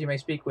 Instead, you may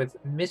speak with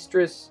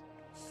Mistress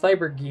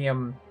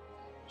Thybergium.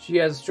 She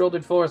has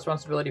shouldered full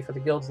responsibility for the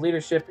guild's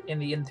leadership in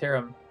the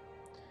interim.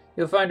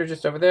 You'll find her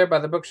just over there by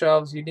the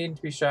bookshelves. You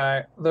needn't be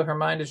shy. Though her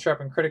mind is sharp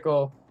and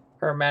critical,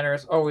 her manner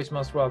is always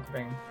most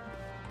welcoming.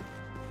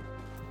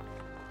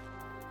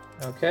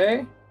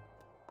 Okay.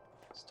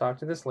 Let's talk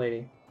to this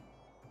lady.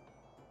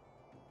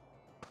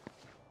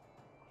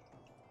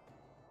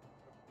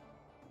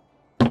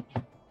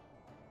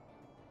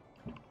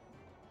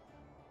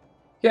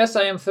 Yes,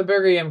 I am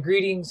Thybergium.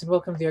 Greetings and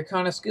welcome to the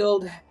Arcanist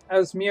Guild.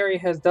 As Miri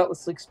has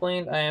doubtlessly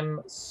explained, I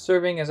am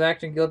serving as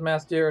acting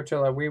guildmaster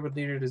until our wayward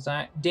leader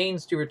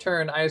deigns to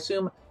return. I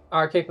assume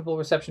our capable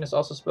receptionist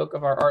also spoke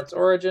of our art's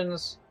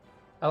origins.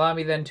 Allow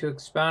me then to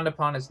expound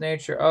upon its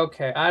nature.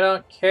 Okay, I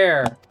don't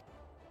care.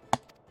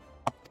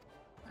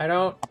 I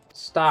don't...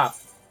 Stop.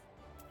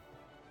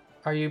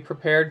 Are you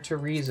prepared to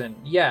reason?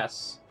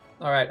 Yes.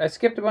 Alright, I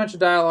skipped a bunch of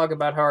dialogue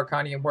about how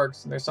Arcanium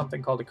works, and there's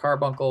something called a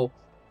carbuncle,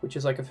 which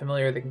is like a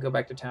familiar that can go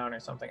back to town or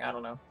something. I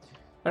don't know.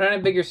 An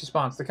unambiguous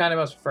response, the kind I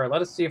most prefer.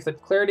 Let us see if the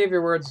clarity of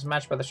your words is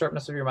matched by the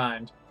sharpness of your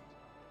mind.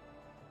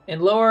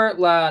 In Lower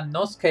La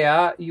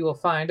Noskea, you will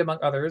find, among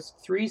others,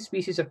 3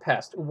 species of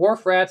pest.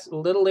 Wharf rats,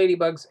 little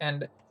ladybugs,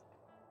 and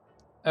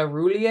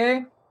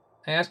Aruliae.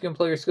 I ask you to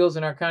employ your skills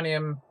in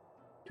Arcanium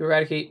to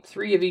eradicate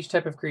 3 of each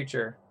type of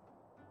creature.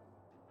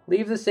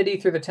 Leave the city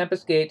through the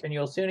Tempest Gate, and you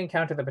will soon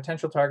encounter the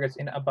potential targets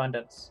in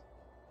abundance.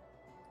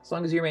 As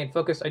long as you remain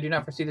focused, I do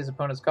not foresee these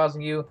opponents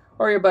causing you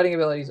or your budding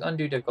abilities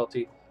undue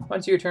difficulty.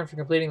 Once you return from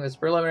completing this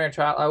preliminary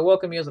trial, I will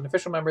welcome you as an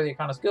official member of the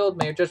Economist Guild.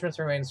 May your judgments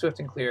remain swift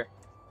and clear.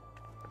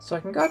 So I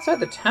can go outside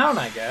the town,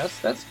 I guess.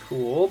 That's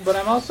cool, but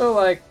I'm also,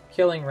 like,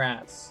 killing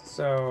rats,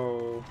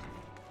 so...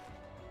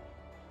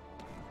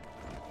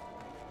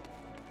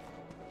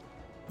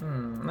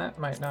 that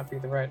might not be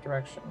the right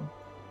direction.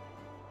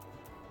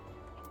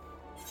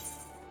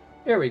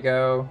 Here we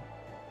go.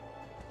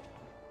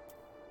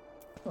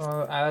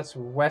 Oh, that's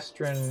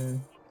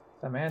Western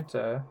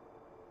Samantha.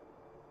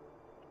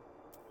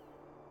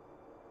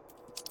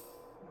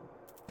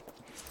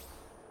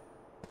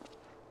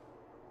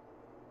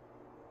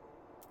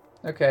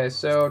 Okay,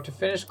 so to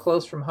finish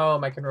close from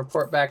home, I can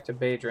report back to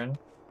Badrin.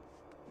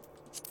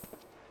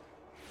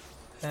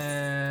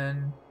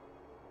 And...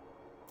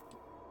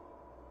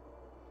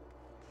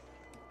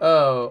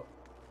 oh,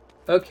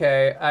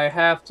 okay, I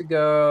have to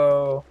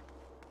go...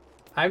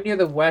 I'm near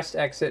the west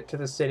exit to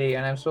the city,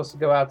 and I'm supposed to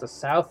go out the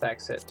south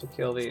exit to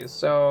kill these.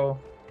 So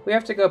we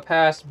have to go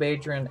past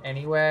Badrin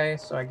anyway,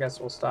 so I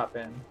guess we'll stop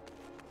in.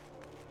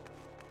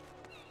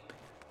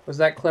 Was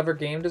that clever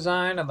game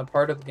design on the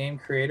part of the game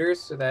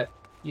creators so that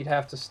you'd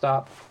have to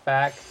stop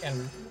back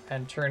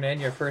and turn in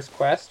your first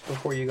quest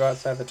before you go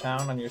outside the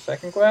town on your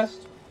second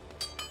quest?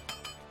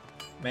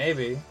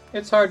 Maybe.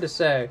 It's hard to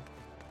say.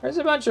 There's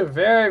a bunch of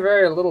very,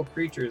 very little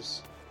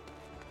creatures.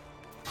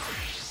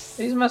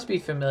 These must be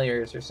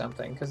familiars or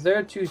something, because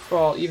they're too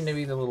small even to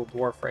be the little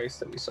dwarf race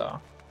that we saw.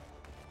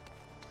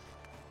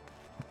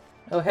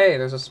 Oh hey,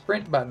 there's a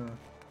sprint button.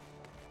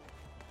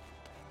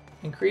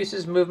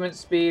 Increases movement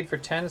speed for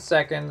 10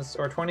 seconds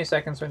or 20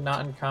 seconds when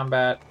not in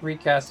combat.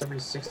 Recast every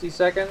 60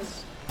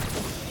 seconds.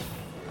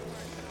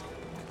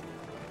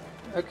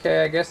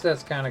 Okay, I guess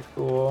that's kind of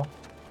cool.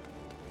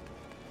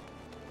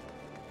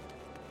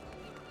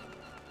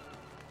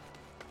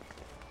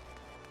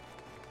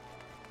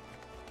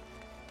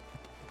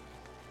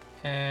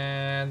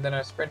 And then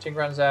our sprinting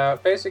runs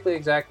out, basically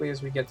exactly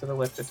as we get to the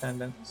lift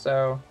attendant.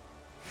 So,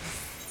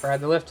 ride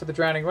the lift to the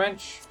Drowning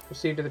Wench.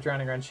 Proceed to the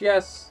Drowning Wench,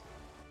 yes.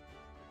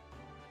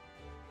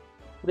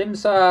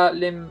 Limsa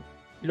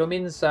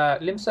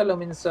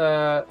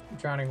Lominsa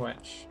Drowning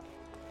Wench.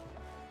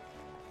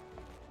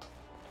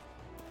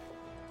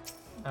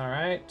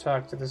 Alright,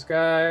 talk to this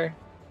guy.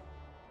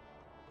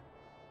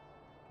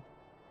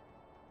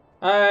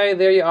 Aye,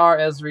 there you are,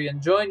 Ezri.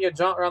 Enjoying your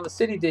jaunt around the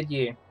city, did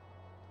ye?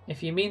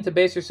 If you mean to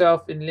base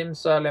yourself in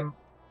Limsa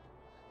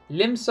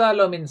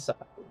Lominsa,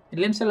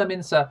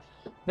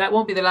 that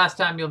won't be the last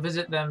time you'll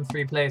visit them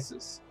three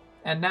places.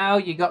 And now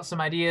you got some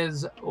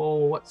ideas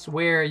what's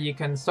where you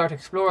can start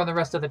exploring the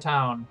rest of the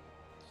town.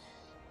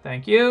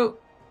 Thank you.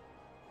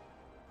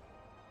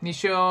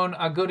 Nishon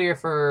a good ear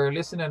for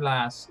listening,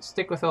 lass.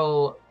 Stick with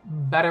old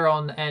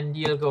Bateron and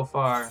you'll go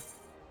far.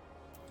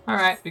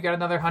 Alright, we got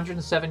another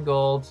 107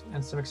 gold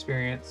and some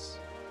experience.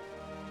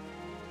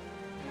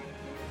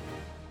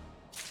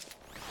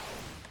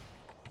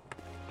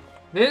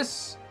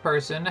 This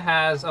person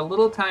has a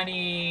little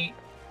tiny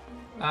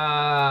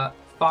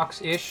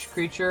fox-ish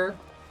creature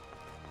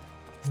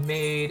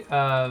made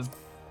of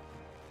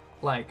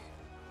like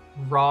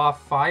raw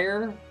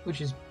fire,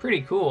 which is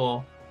pretty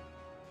cool.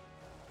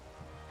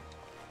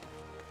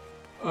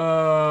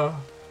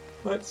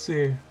 Let's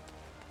see.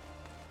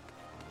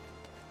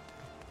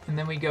 And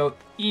then we go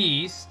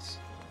east.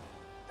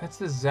 That's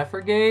the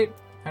Zephyr Gate.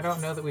 I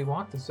don't know that we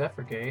want the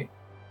Zephyr Gate.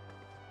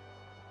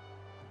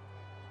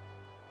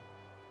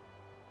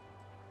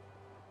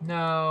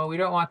 No, we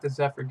don't want the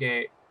Zephyr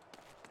Gate.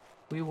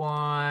 We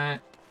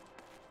want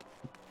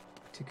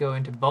to go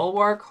into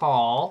Bulwark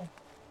Hall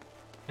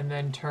and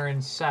then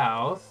turn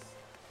south.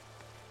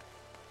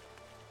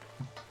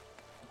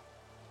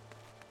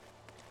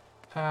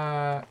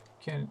 Can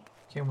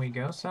we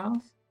go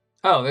south?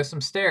 Oh, there's some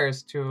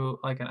stairs to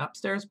like an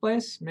upstairs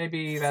place.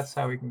 Maybe that's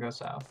how we can go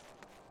south.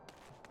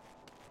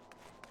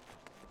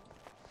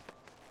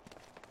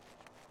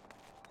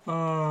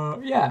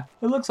 Yeah,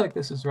 it looks like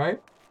this is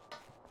right.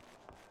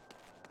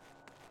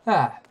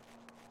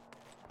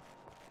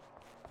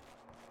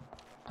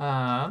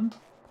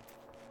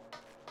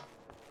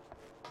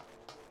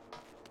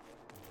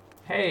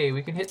 Hey,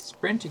 we can hit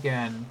sprint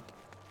again.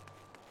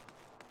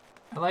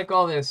 I like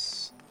all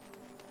this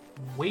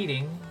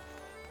waiting.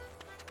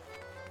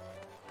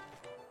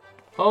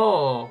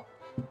 Oh.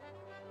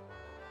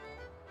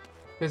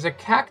 There's a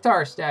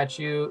Cactuar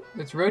statue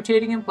that's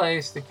rotating in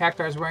place. The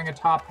Cactuar is wearing a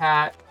top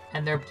hat,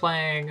 and they're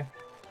playing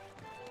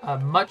a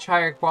much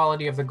higher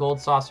quality of the Gold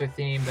Saucer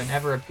theme than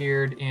ever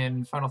appeared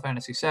in Final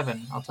Fantasy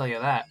VII, I'll tell you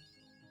that.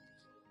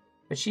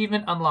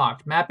 Achievement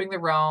unlocked. Mapping the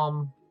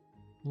realm.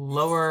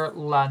 Lower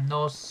La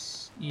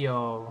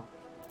Nocio.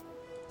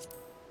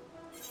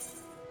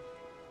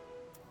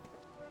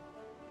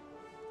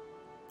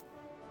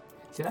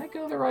 Did I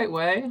go the right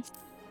way?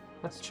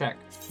 Let's check.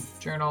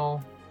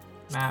 Journal.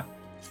 Map.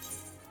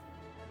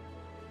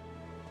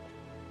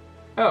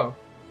 Oh.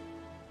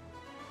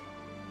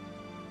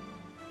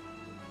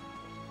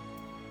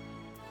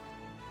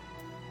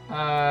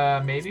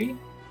 Maybe?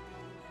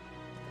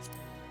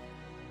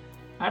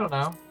 I don't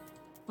know.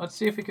 Let's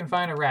see if we can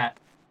find a rat.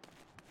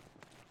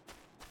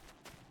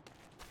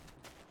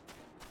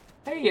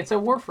 Hey, it's a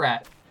wharf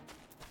rat.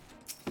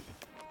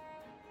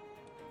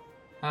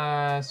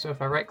 So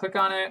if I right-click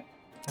on it,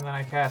 and then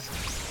I cast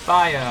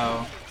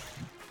Bio,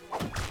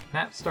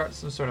 that starts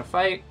some sort of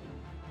fight.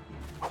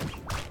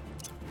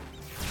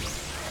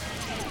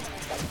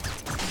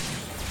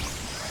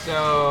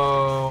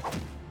 So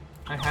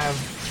I have...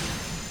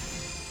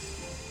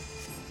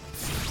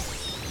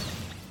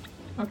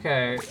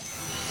 Okay.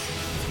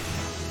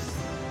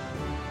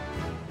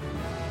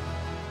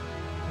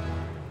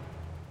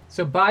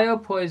 So Bio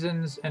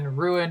poisons and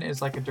Ruin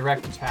is like a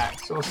direct attack.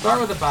 So we'll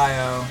start with a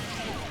Bio,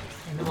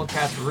 and then we'll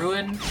cast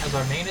Ruin as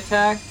our main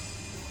attack.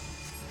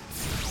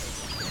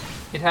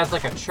 It has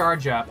like a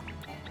charge up.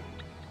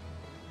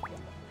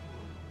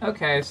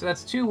 Okay, so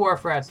that's 2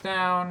 Wharf Rats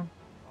down.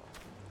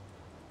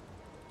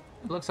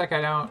 It looks like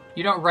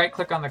you don't right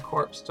click on the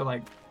corpse to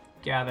like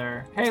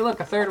gather. Hey, look,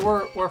 a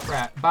 3rd Wharf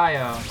Rat,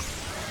 Bio.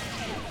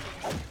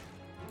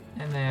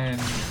 And then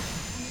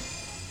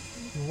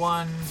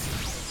 1,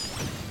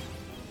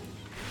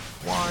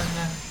 and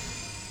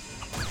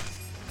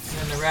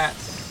then the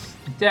rat's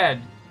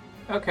dead.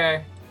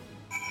 Okay.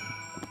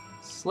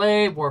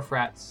 Slay Wharf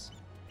Rats.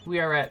 We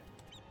are at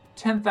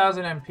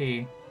 10,000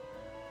 MP.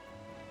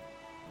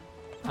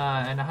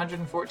 And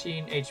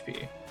 114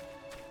 HP.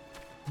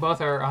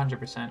 Both are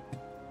 100%.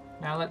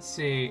 Now let's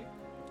see.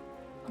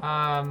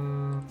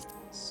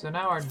 So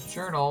now our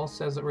journal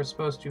says that we're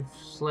supposed to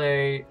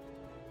slay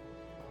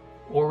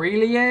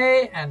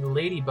Aureliae and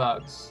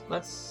Ladybugs.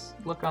 Let's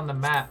look on the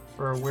map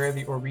for where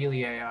the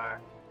Aureliae are.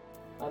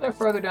 Oh, they're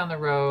further down the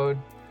road,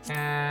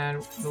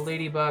 and the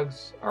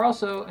Ladybugs are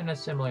also in a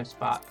similar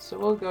spot. So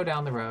we'll go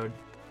down the road.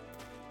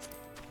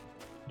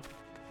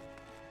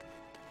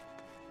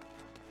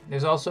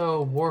 There's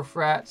also wharf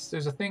rats.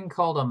 There's a thing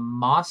called a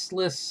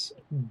mossless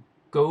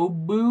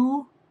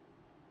gobu.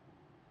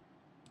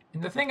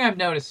 And the thing I'm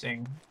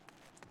noticing,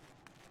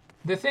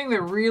 the thing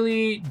that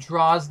really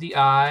draws the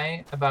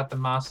eye about the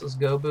mossless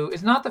gobu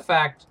is not the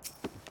fact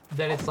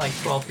that it's like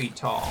 12 feet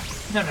tall.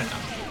 No.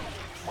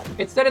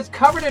 It's that it's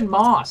covered in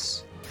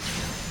moss.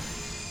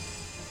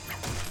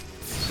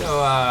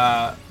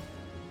 So,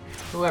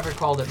 whoever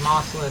called it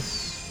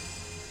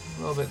mossless,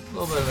 a little bit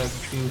of a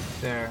goof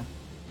there.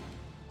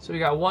 So we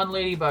got 1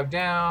 ladybug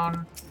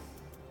down.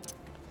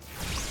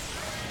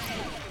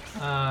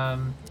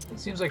 It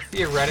seems like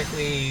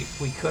theoretically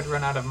we could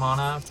run out of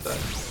mana, but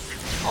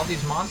all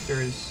these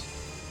monsters.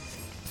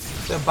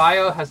 So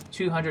Bio has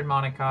 200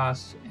 mana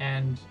cost,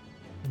 and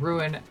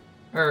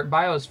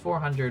Bio is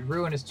 400,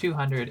 Ruin is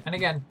 200, and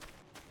again,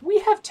 we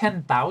have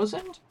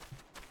 10,000.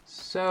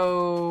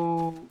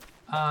 So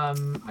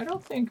I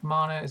don't think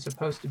mana is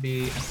supposed to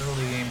be an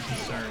early game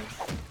concern.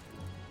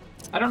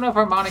 I don't know if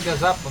our mana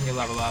goes up when we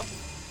level up.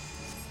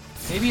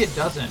 Maybe it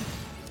doesn't.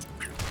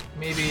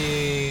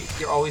 Maybe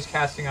you're always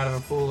casting out of a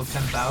pool of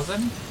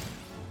 10,000.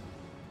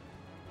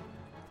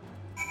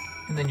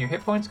 And then your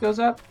hit points goes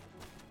up.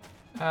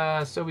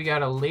 So we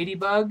got a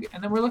ladybug,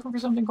 and then we're looking for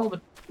something called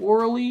an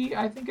orally,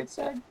 I think it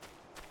said.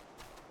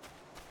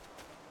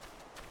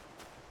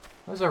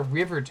 Those are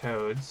river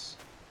toads.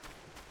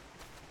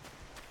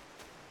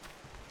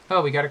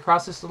 Oh, we gotta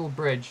cross this little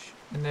bridge,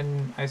 and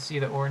then I see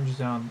the orange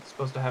zone. It's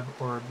supposed to have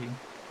Orby.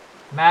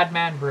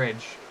 Madman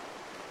Bridge.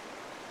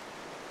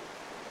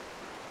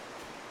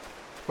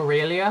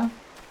 Aurelia?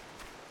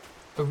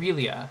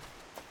 Aurelia.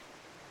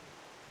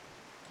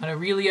 An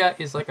Aurelia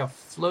is like a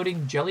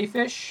floating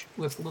jellyfish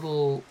with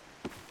little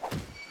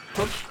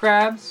hook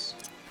crabs.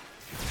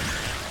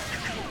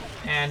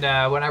 And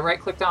when I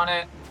right-clicked on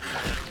it...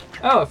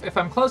 Oh, if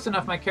I'm close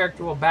enough, my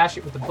character will bash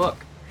it with the book.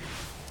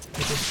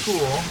 Which is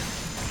cool.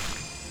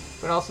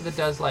 But also that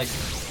does like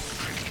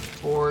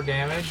 4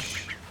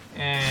 damage.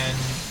 And...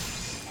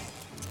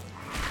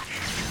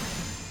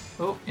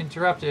 Oh,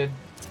 interrupted.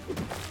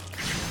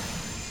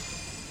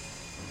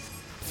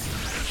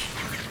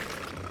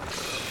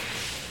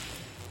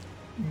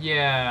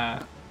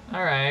 Yeah,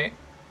 alright.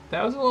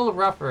 That was a little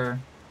rougher.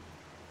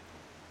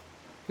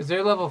 Because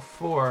they're level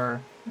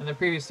 4, and the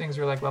previous things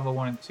were like level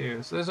 1 and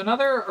 2. So there's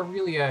another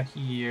Aurelia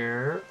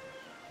here.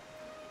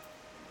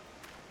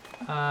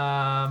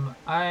 I'm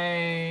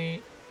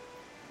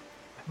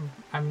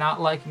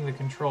not liking the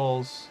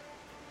controls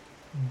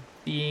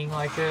being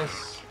like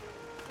this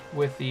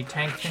with the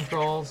tank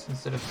controls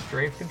instead of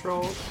strafe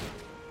controls.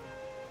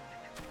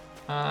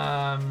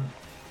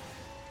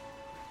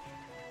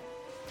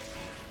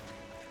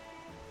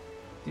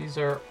 These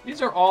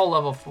are all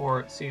level 4,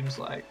 it seems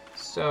like.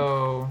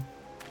 So,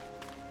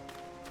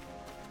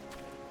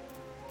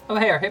 oh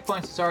hey, our hit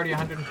points is already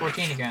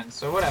 114 again.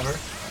 So whatever.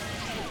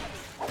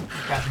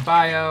 Cast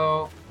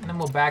Bio, and then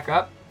we'll back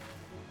up.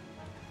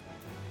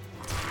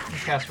 And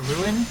cast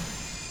Ruin.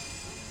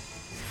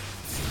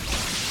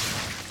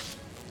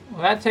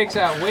 Well, that takes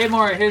out way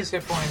more of his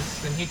hit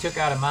points than he took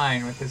out of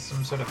mine with his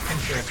some sort of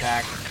pincer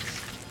attack.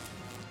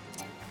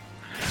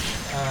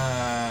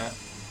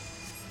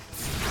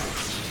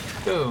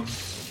 Boom.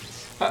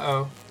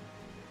 Uh-oh.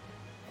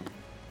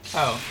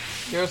 Oh.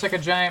 There was like a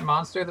giant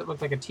monster that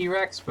looked like a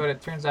T-Rex, but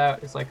it turns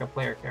out it's like a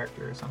player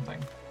character or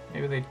something.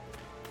 Maybe they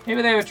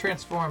have a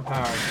transform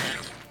power.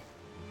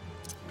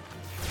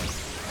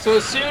 So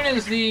as soon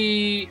as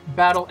the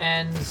battle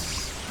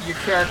ends, your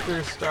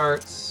character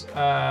starts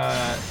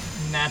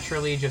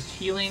naturally just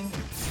healing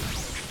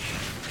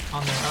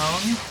on their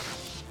own.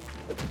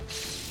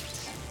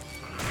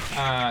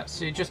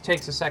 So it just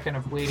takes a second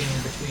of waiting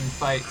in between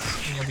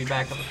fights, and you'll be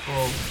back up at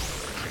full.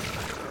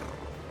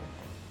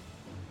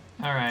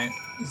 Alright.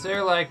 Is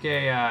there like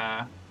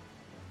a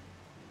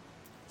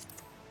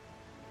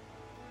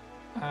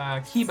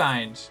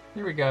keybind?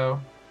 Here we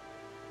go.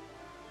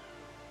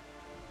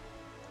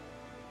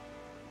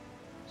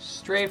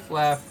 Strafe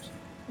left.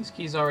 This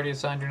key's already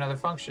assigned to another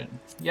function.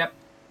 Yep.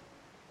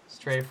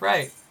 Strafe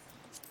right.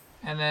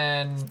 And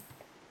then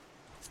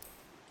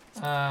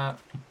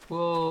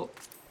we'll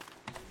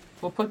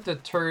put the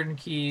turn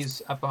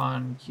keys up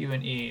on Q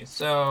and E.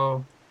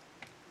 So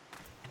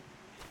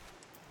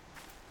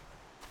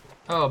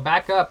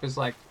back up is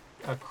like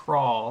a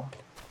crawl.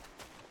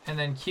 And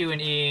then Q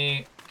and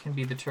E can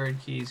be the turn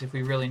keys if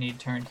we really need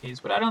turn keys.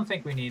 But I don't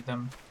think we need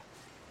them.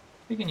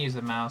 We can use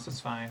the mouse,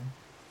 it's fine.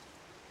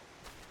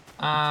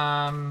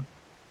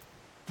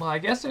 Well, I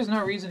guess there's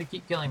no reason to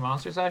keep killing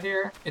monsters out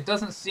here. It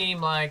doesn't seem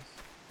like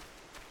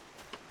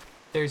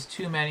there's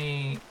too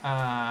many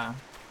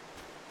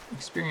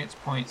experience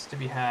points to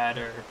be had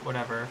or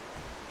whatever.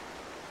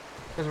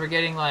 Because we're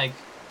getting like,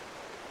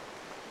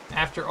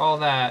 after all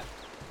that,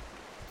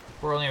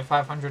 we're only at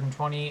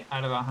 520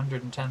 out of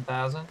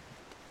 110,000.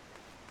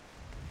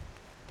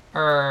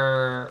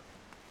 Or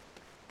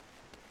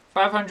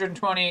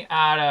 520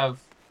 out of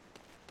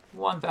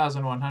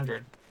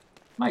 1,100.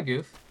 My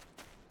goof.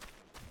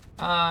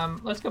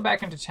 Let's go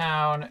back into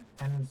town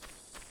and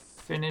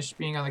finish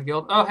being on the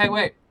guild. Oh, hey,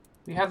 wait.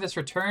 We have this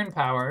return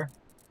power.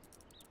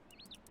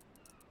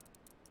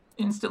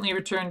 Instantly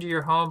return to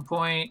your home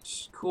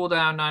point.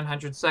 Cooldown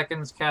 900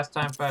 seconds. Cast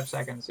time 5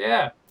 seconds.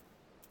 Yeah.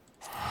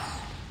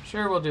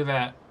 Sure, we'll do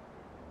that.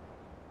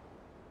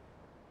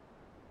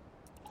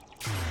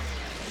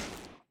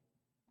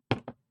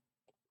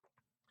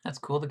 That's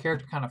cool. The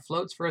character kind of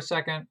floats for a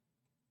second.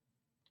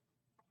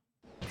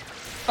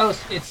 Oh,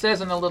 it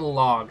says in the little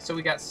log. So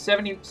we got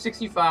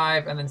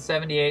 65, and then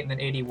 78, and then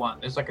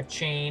 81. There's like a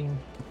chain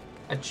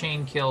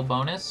kill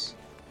bonus,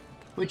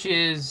 which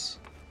is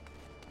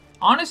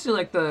honestly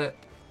like the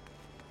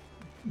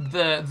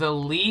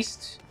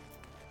least.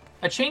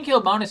 A chain kill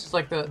bonus is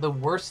like the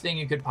worst thing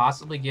you could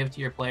possibly give to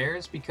your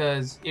players,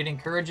 because it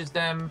encourages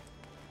them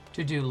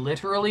to do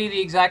literally the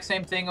exact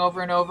same thing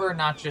over and over,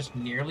 not just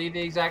nearly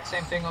the exact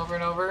same thing over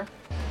and over.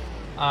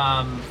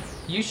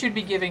 You should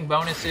be giving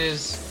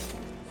bonuses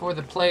for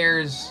the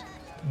players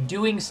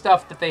doing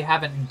stuff that they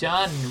haven't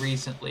done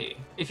recently,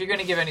 if you're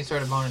going to give any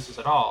sort of bonuses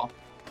at all,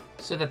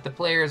 so that the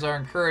players are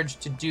encouraged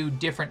to do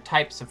different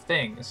types of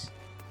things.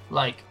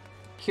 Like,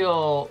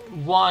 kill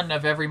one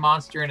of every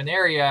monster in an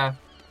area,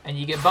 and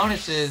you get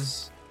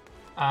bonuses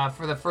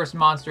for the first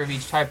monster of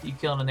each type that you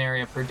kill in an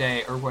area per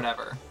day, or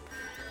whatever.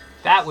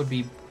 That would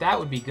be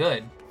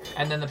good.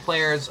 And then the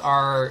players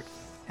are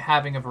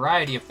having a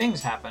variety of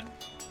things happen.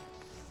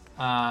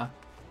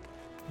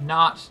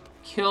 Not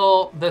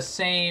kill the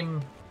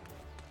same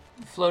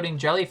floating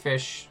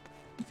jellyfish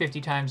 50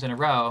 times in a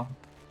row.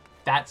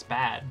 That's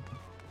bad.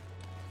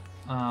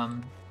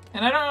 And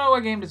I don't know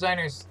why game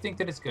designers think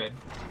that it's good.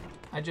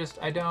 I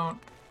don't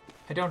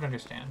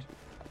understand.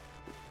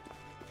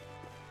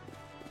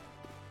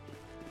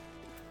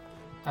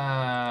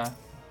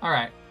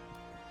 Alright.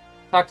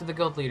 Talk to the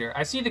guild leader.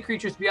 I see the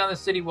creatures beyond the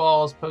city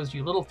walls pose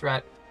you little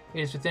threat.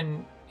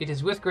 It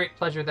is with great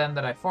pleasure then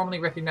that I formally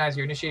recognize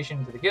your initiation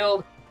into the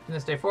guild. From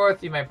this day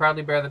forth, you may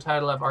proudly bear the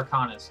title of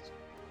Arcanist.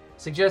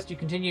 Suggest you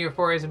continue your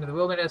forays into the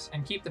wilderness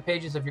and keep the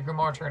pages of your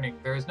grimoire turning.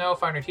 There is no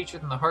finer teacher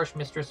than the harsh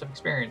mistress of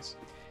experience.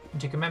 And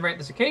to commemorate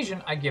this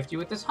occasion, I gift you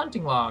with this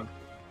hunting log.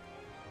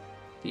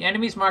 The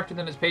enemies marked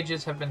within its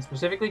pages have been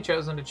specifically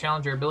chosen to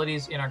challenge your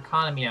abilities in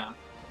Arcanemia.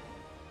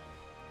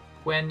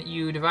 When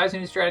you devise a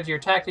new strategy or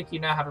tactic, you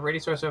now have a ready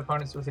source of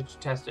opponents with which to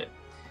test it.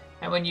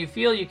 And when you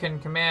feel you can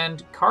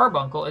command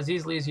Carbuncle as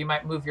easily as you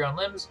might move your own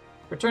limbs,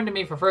 return to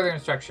me for further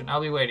instruction.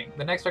 I'll be waiting.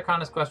 The next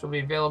Arcanist quest will be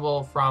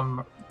available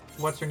from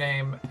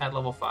what's-her-name at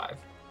level 5.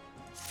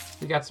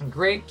 We got some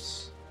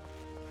grapes.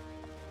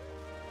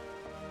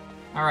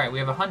 Alright, we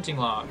have a hunting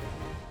log.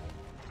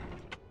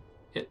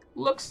 It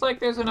looks like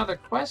there's another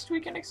quest we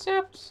can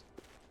accept.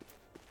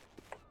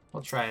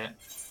 We'll try it.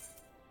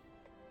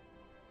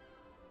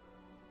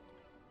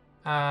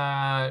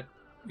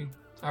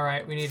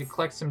 Alright, we need to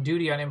collect some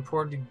duty on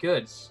imported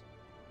goods.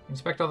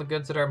 Inspect all the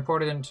goods that are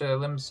imported into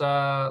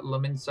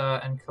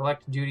Lominsa, and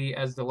collect duty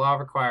as the law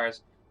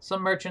requires.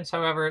 Some merchants,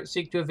 however,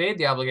 seek to evade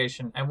the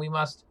obligation, and we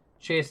must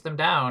chase them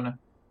down.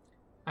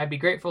 I'd be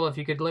grateful if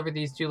you could deliver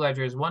these 2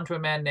 ledgers, one to a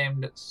man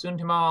named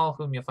Suntimal,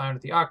 whom you'll find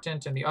at the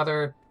Octant, and the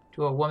other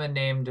to a woman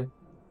named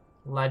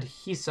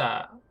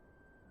Letitia,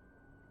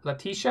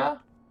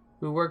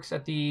 who works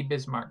at the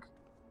Bismarck.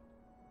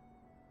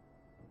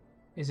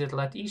 Is it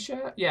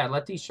Letitia? Yeah,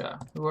 Letitia,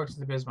 who works at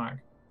the Bismarck.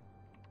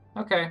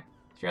 Okay.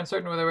 If you're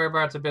uncertain whether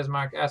whereabouts at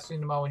Bismarck, ask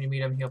Sunimo when you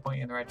meet him. He'll point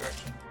you in the right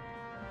direction.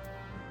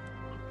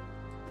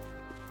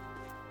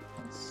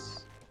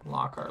 Let's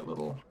lock our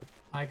little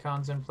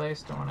icons in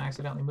place. Don't want to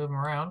accidentally move them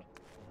around.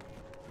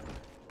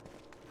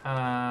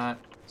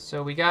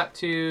 So we got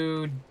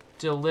to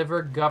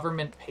deliver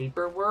government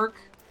paperwork.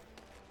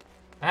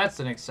 That's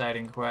an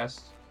exciting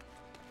quest.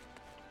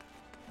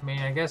 I mean,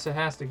 I guess it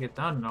has to get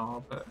done and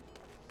all, but...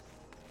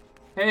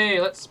 Hey,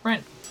 let's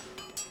sprint!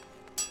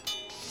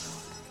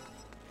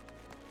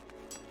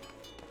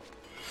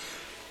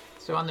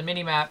 So on the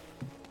mini-map,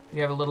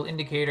 you have a little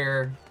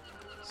indicator,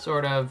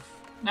 sort of...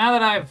 Now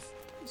that I've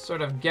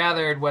sort of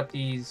gathered what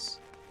these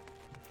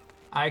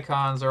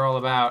icons are all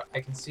about,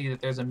 I can see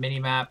that there's a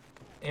mini-map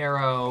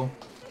arrow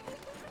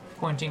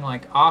pointing,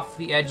 like, off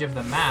the edge of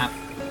the map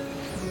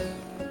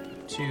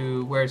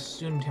to where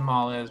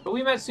Suntimal is. But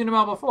we met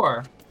Suntimal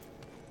before.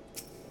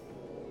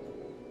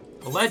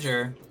 The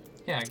ledger?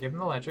 Yeah, give him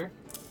the ledger.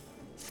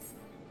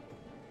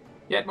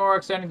 Yet more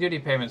outstanding duty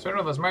payments. One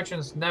of those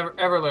merchants never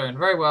ever learned.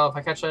 Very well, if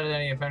I catch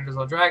any offenders,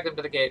 I'll drag them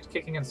to the gate,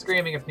 kicking and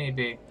screaming if need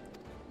be.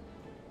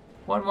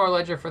 One more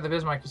ledger for the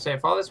Bismarck to say.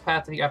 Follow this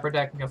path to the upper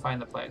deck and you'll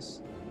find the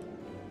place.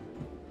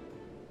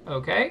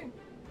 Okay.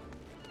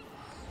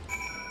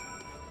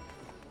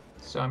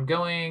 So I'm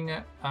going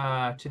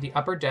to the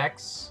upper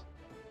decks.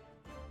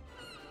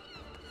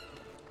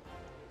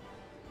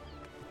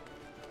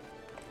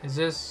 Is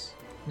this...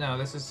 No,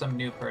 this is some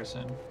new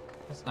person.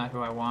 That's not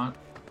who I want.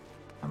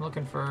 I'm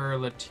looking for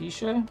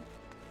Letitia.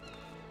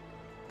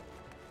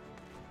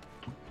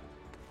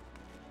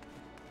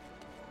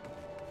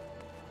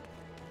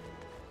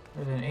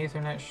 There's an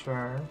Aethernet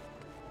shard.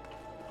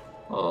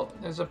 Well,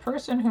 there's a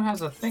person who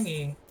has a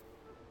thingy.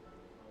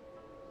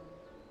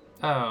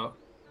 Oh.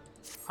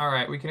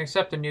 Alright, we can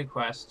accept a new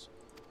quest.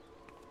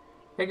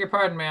 Beg your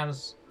pardon,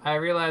 ma'ams. I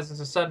realize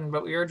this is sudden,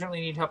 but we urgently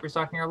need help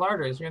restocking our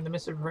larders. We're in the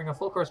midst of preparing a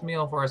full-course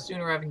meal for our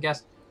soon-arriving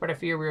guests, but I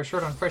fear we are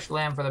short on fresh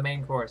lamb for the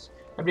main course.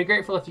 I'd be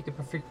grateful if you could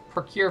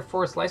procure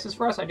 4 slices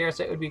for us. I dare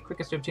say it would be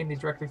quickest to obtain these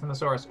directly from the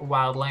source,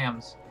 wild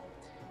lambs.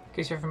 In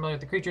case you're familiar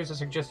with the creatures, I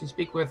suggest you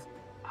speak with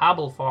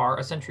Abelfar,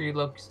 a sentry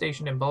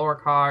stationed in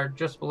Bulwark,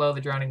 just below the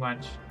Drowning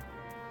Wench.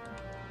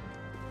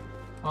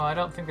 Well, I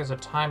don't think there's a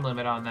time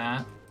limit on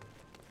that.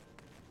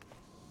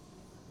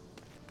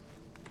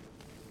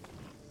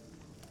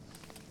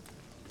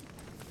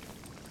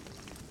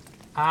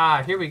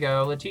 Ah, here we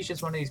go.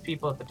 Letitia's one of these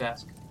people at the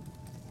desk.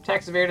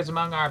 Tax evaders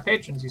among our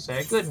patrons, you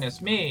say?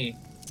 Goodness me.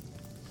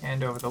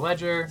 Hand over the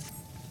ledger.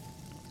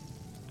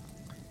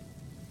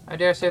 I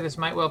dare say this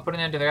might well put an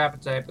end to their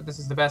appetite, but this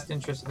is the best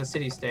interest of the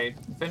city-state.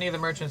 If any of the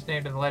merchants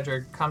named in the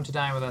ledger come to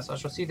dine with us, I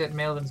shall see that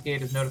Maelden's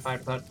Gate is notified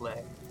without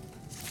delay.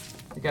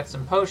 We got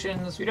some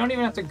potions. We don't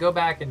even have to go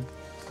back and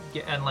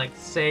like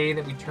say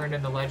that we turned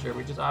in the ledger.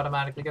 We just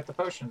automatically get the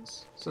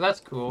potions. So that's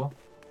cool.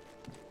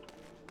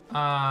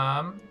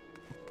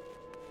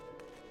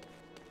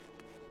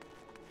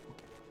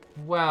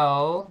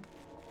 Well,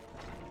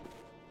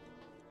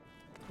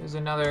 there's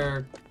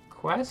another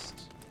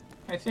quest,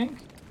 I think.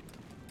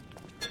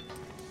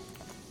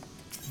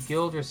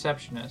 Guild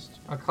receptionist,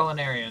 a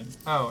culinarian.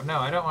 Oh, no,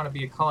 I don't want to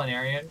be a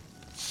culinarian.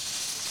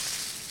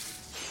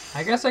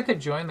 I guess I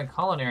could join the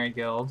culinary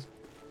guild.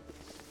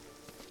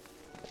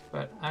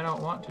 But I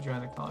don't want to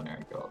join the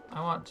culinary guild.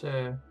 I want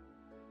to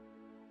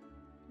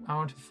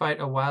fight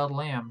a wild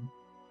lamb.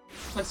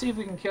 Let's see if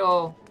we can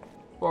kill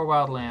 4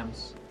 wild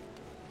lambs.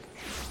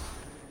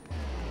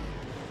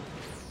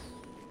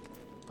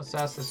 Let's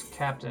ask this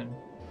captain.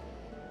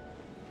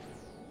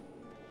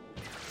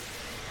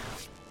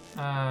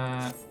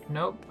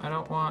 Nope, I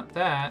don't want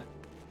that.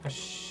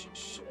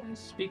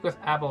 Speak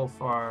with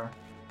Abelfar.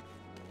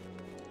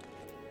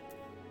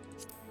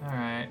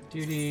 Alright,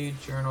 duty,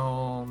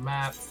 journal,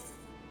 map.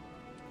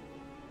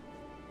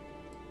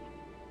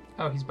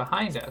 Oh, he's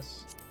behind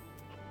us.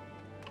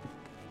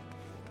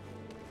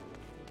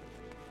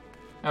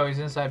 Oh, he's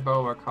inside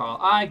Bulwark Hall.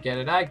 I get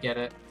it, I get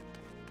it.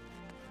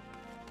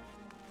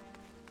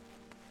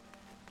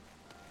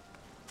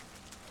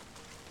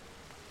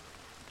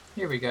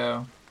 Here we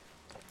go.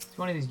 It's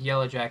one of these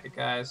yellow jacket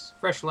guys.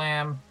 Fresh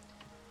lamb.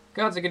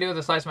 Gods, I could do with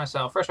a slice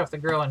myself. Fresh off the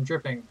grill and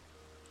dripping.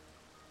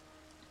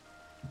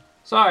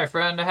 Sorry,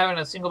 friend. I haven't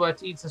had a single bite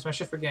to eat since my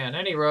shift began.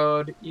 Any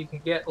road, you can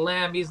get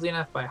lamb easily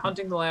enough by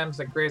hunting the lambs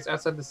that graze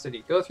outside the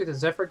city. Go through the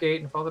Zephyr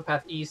Gate and follow the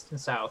path east and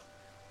south.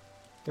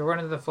 You'll run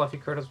into the fluffy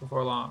Curtis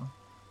before long.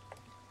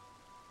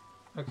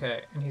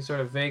 Okay, and he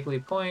sort of vaguely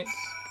points.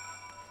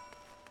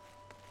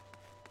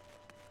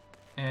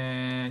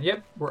 And,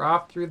 yep, we're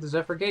off through the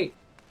Zephyr Gate.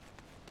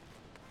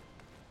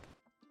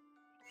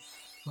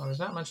 Well, there's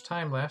not much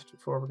time left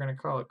before we're going to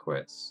call it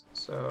quits,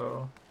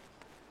 so...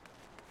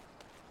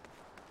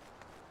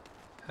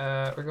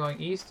 we're going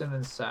east and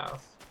then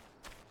south.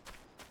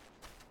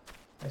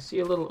 I see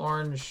a little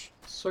orange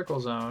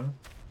circle zone.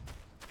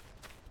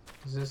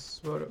 Is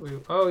this what we...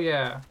 Oh,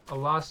 yeah, a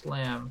lost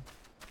lamb.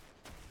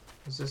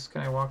 Is this...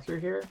 Can I walk through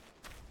here?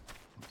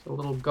 It's a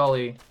little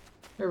gully.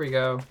 Here we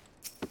go.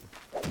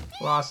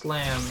 Lost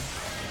lamb.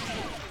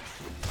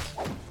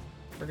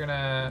 We're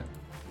gonna...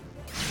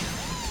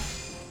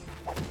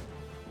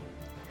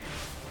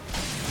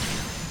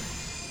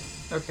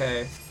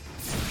 Okay.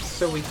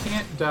 So we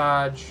can't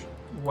dodge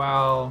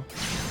while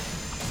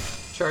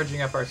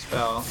charging up our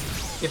spell.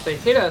 If they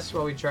hit us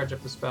while we charge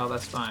up the spell,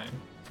 that's fine.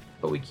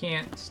 But we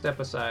can't step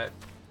aside.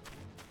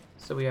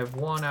 So we have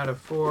 1 out of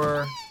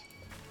 4.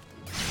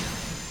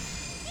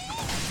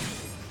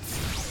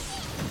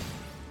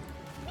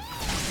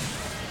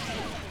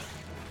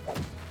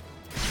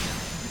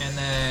 And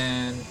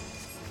then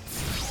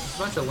there's a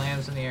bunch of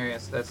lambs in the area,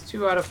 so that's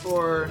 2 out of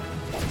 4.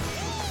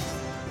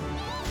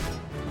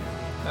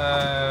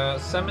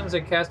 Summons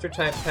a caster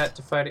type pet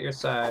to fight at your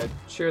side.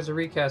 Shares a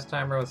recast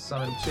timer with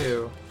summon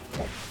 2.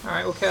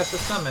 Alright, we'll cast a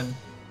summon.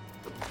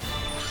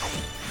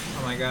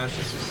 Oh my gosh,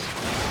 this is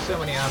so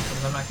many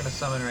options. I'm not going to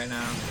summon right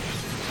now.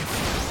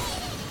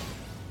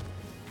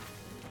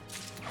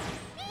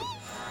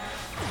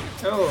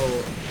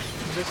 Oh,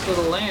 this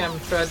little lamb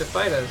tried to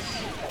fight us.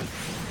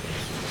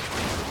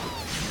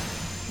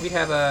 We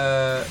have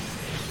a...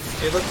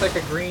 It looks like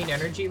a green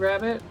energy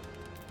rabbit.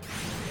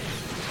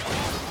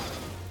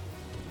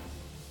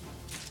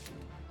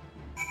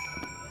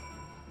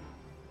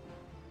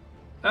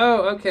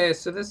 Oh, okay,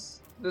 so this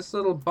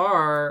little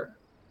bar...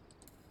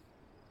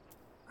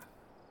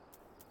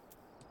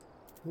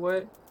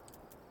 What?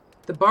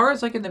 The bar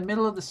is like in the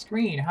middle of the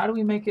screen. How do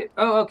we make it...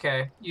 Oh,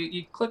 okay.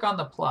 You click on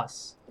the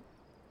plus.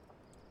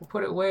 We'll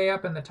put it way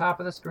up in the top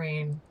of the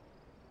screen.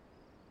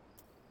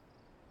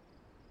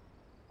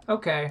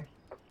 Okay.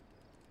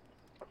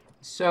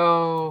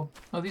 So...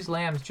 Oh, these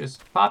lambs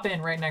just pop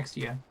in right next to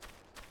you.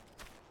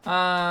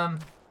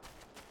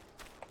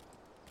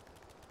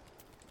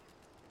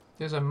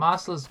 There's a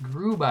mossless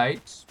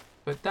grubite,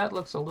 but that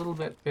looks a little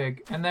bit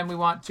big. And then we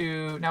want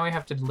to... Now we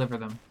have to deliver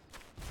them.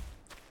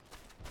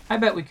 I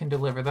bet we can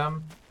deliver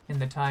them in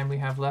the time we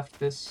have left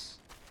this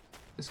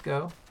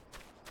go.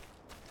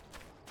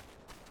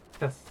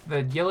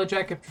 The Yellow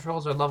Jacket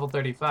patrols are level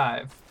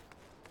 35.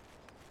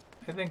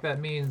 I think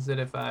that means that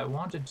if I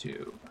wanted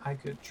to, I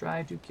could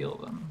try to kill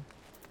them.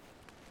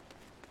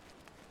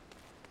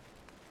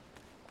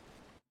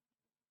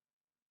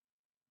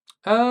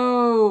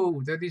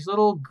 Oh, they're these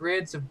little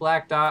grids of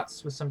black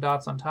dots with some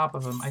dots on top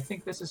of them. I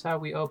think this is how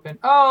we open...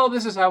 Oh,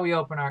 this is how we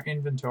open our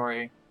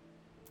inventory.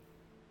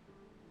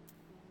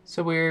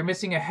 So we're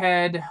missing a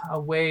head, a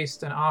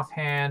waist, an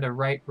offhand, a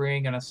right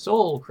ring, and a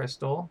soul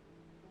crystal.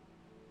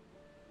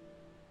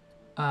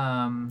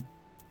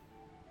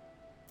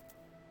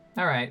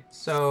 Alright,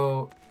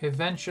 so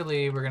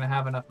eventually we're going to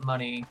have enough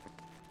money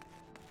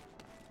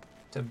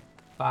to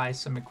buy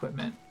some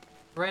equipment.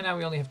 Right now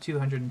we only have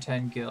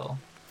 210 gil.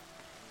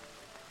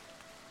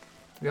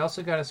 We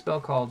also got a spell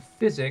called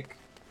Physic.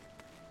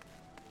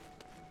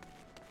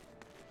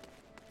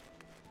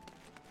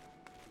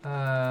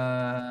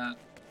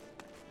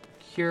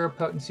 Cure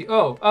potency.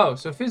 Oh,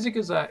 so Physic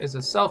is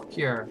a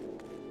self-cure.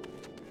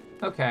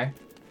 Okay.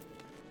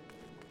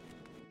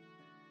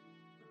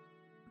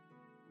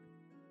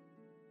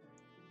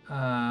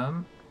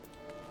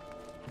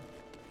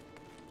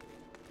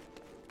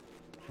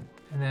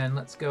 And then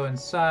let's go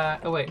inside.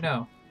 Oh wait,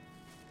 no.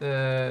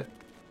 The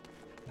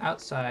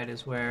outside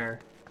is where...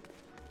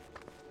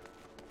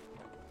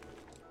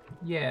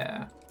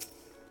 Yeah.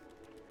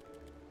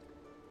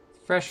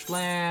 Fresh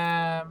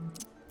lamb,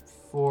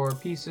 4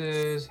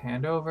 pieces,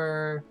 hand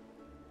over.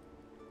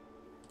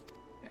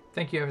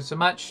 Thank you ever so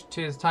much.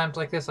 To times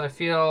like this, I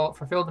feel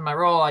fulfilled in my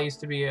role. I used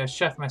to be a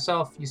chef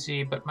myself, you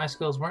see, but my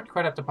skills weren't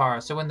quite up to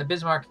par. So when the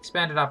Bismarck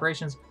expanded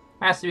operations,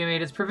 I asked to be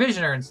made its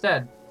provisioner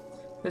instead.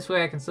 This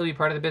way I can still be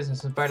part of the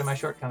business in spite of my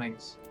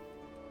shortcomings.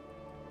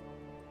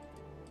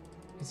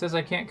 It says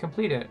I can't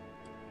complete it.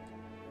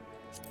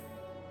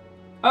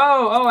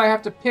 Oh, I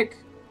have to pick...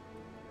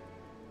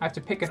 I have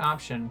to pick an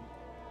option.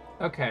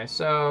 Okay,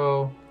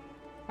 so...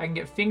 I can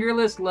get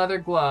fingerless leather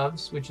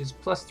gloves, which is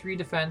 +3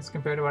 defense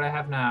compared to what I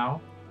have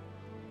now.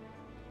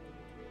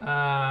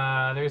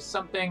 There's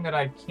something that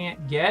I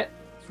can't get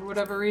for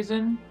whatever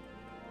reason.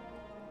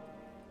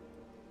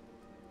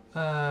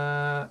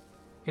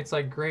 It's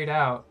like grayed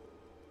out.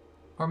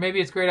 Or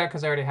maybe it's grayed out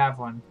because I already have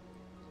one.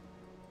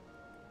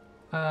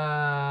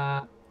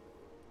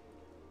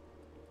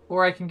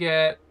 Or I can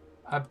get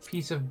a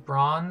piece of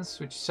bronze,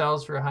 which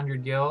sells for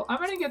 100 gil. I'm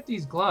gonna get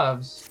these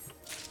gloves.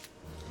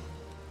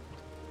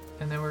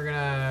 And then we're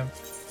gonna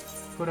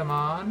put them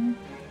on.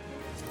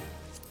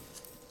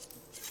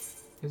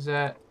 Is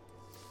that...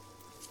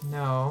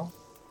 No.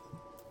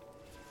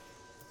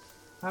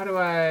 How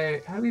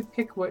do we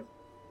pick what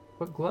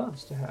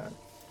gloves to have?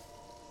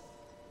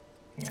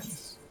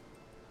 Hands.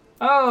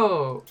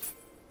 Oh!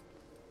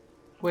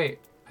 Wait,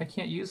 I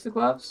can't use the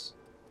gloves?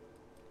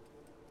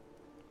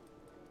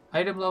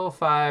 Item level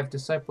 5,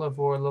 Disciple of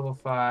War level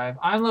 5.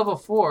 I'm level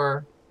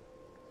 4.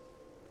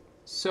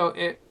 So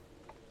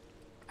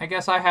I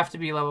guess I have to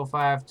be level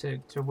 5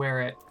 to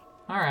wear it.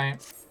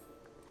 Alright.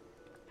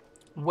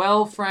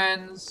 Well,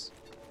 friends,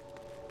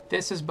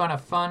 this has been a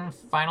fun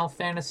Final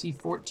Fantasy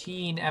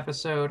XIV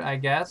episode, I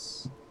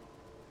guess.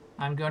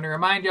 I'm going to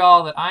remind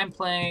y'all that I'm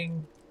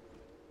playing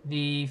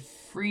the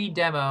free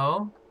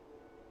demo.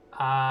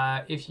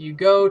 If you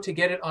go to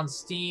get it on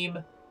Steam,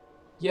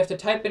 you have to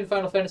type in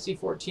Final Fantasy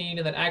XIV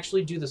and then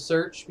actually do the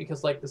search,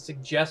 because like the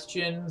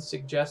suggestion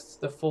suggests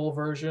the full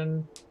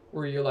version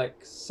where you're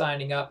like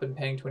signing up and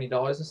paying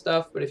 $20 and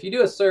stuff. But if you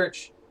do a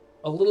search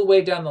a little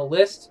way down the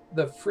list,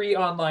 the free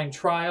online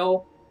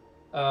trial,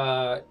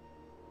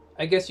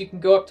 I guess you can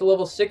go up to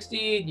level 60.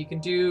 You can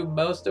do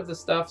most of the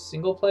stuff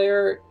single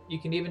player. You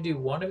can even do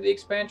one of the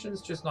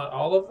expansions, just not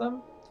all of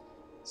them.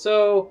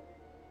 So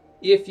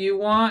if you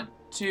want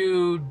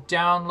to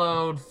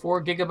download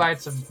 4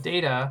 gigabytes of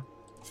data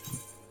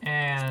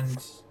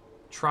and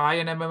try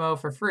an MMO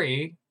for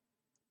free,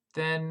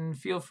 then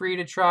feel free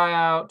to try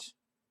out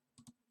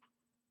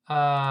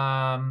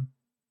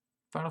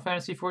Final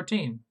Fantasy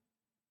XIV.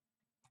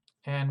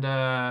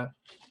 And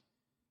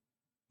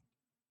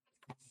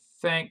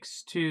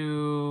thanks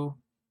to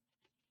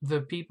the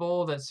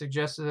people that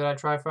suggested that I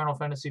try Final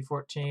Fantasy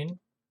XIV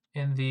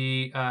in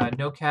the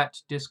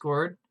NoCat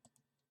Discord.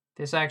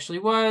 This actually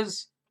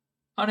was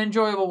an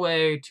enjoyable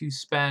way to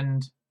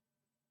spend,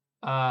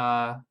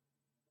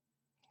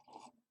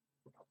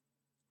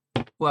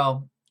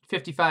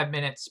 55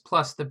 minutes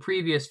plus the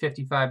previous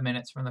 55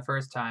 minutes from the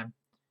first time.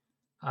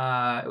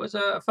 It was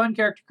a fun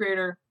character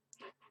creator.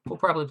 We'll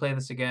probably play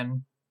this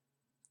again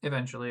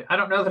eventually. I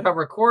don't know that I'll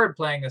record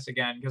playing this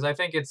again, because I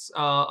think it's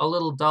a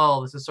little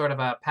dull. This is sort of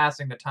a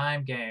passing the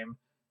time game,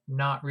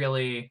 not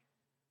really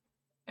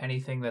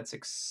anything that's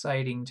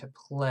exciting to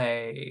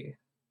play.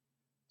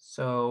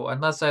 So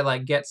unless I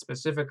like get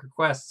specific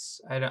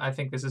requests, I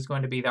think this is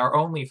going to be our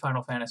only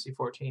Final Fantasy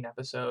XIV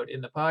episode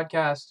in the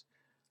podcast.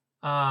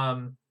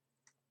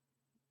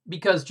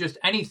 Because just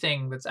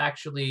anything that's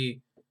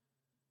actually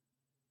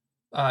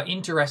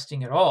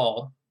interesting at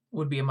all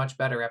would be a much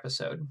better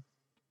episode.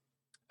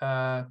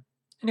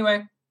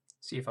 Anyway,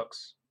 see you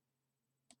folks.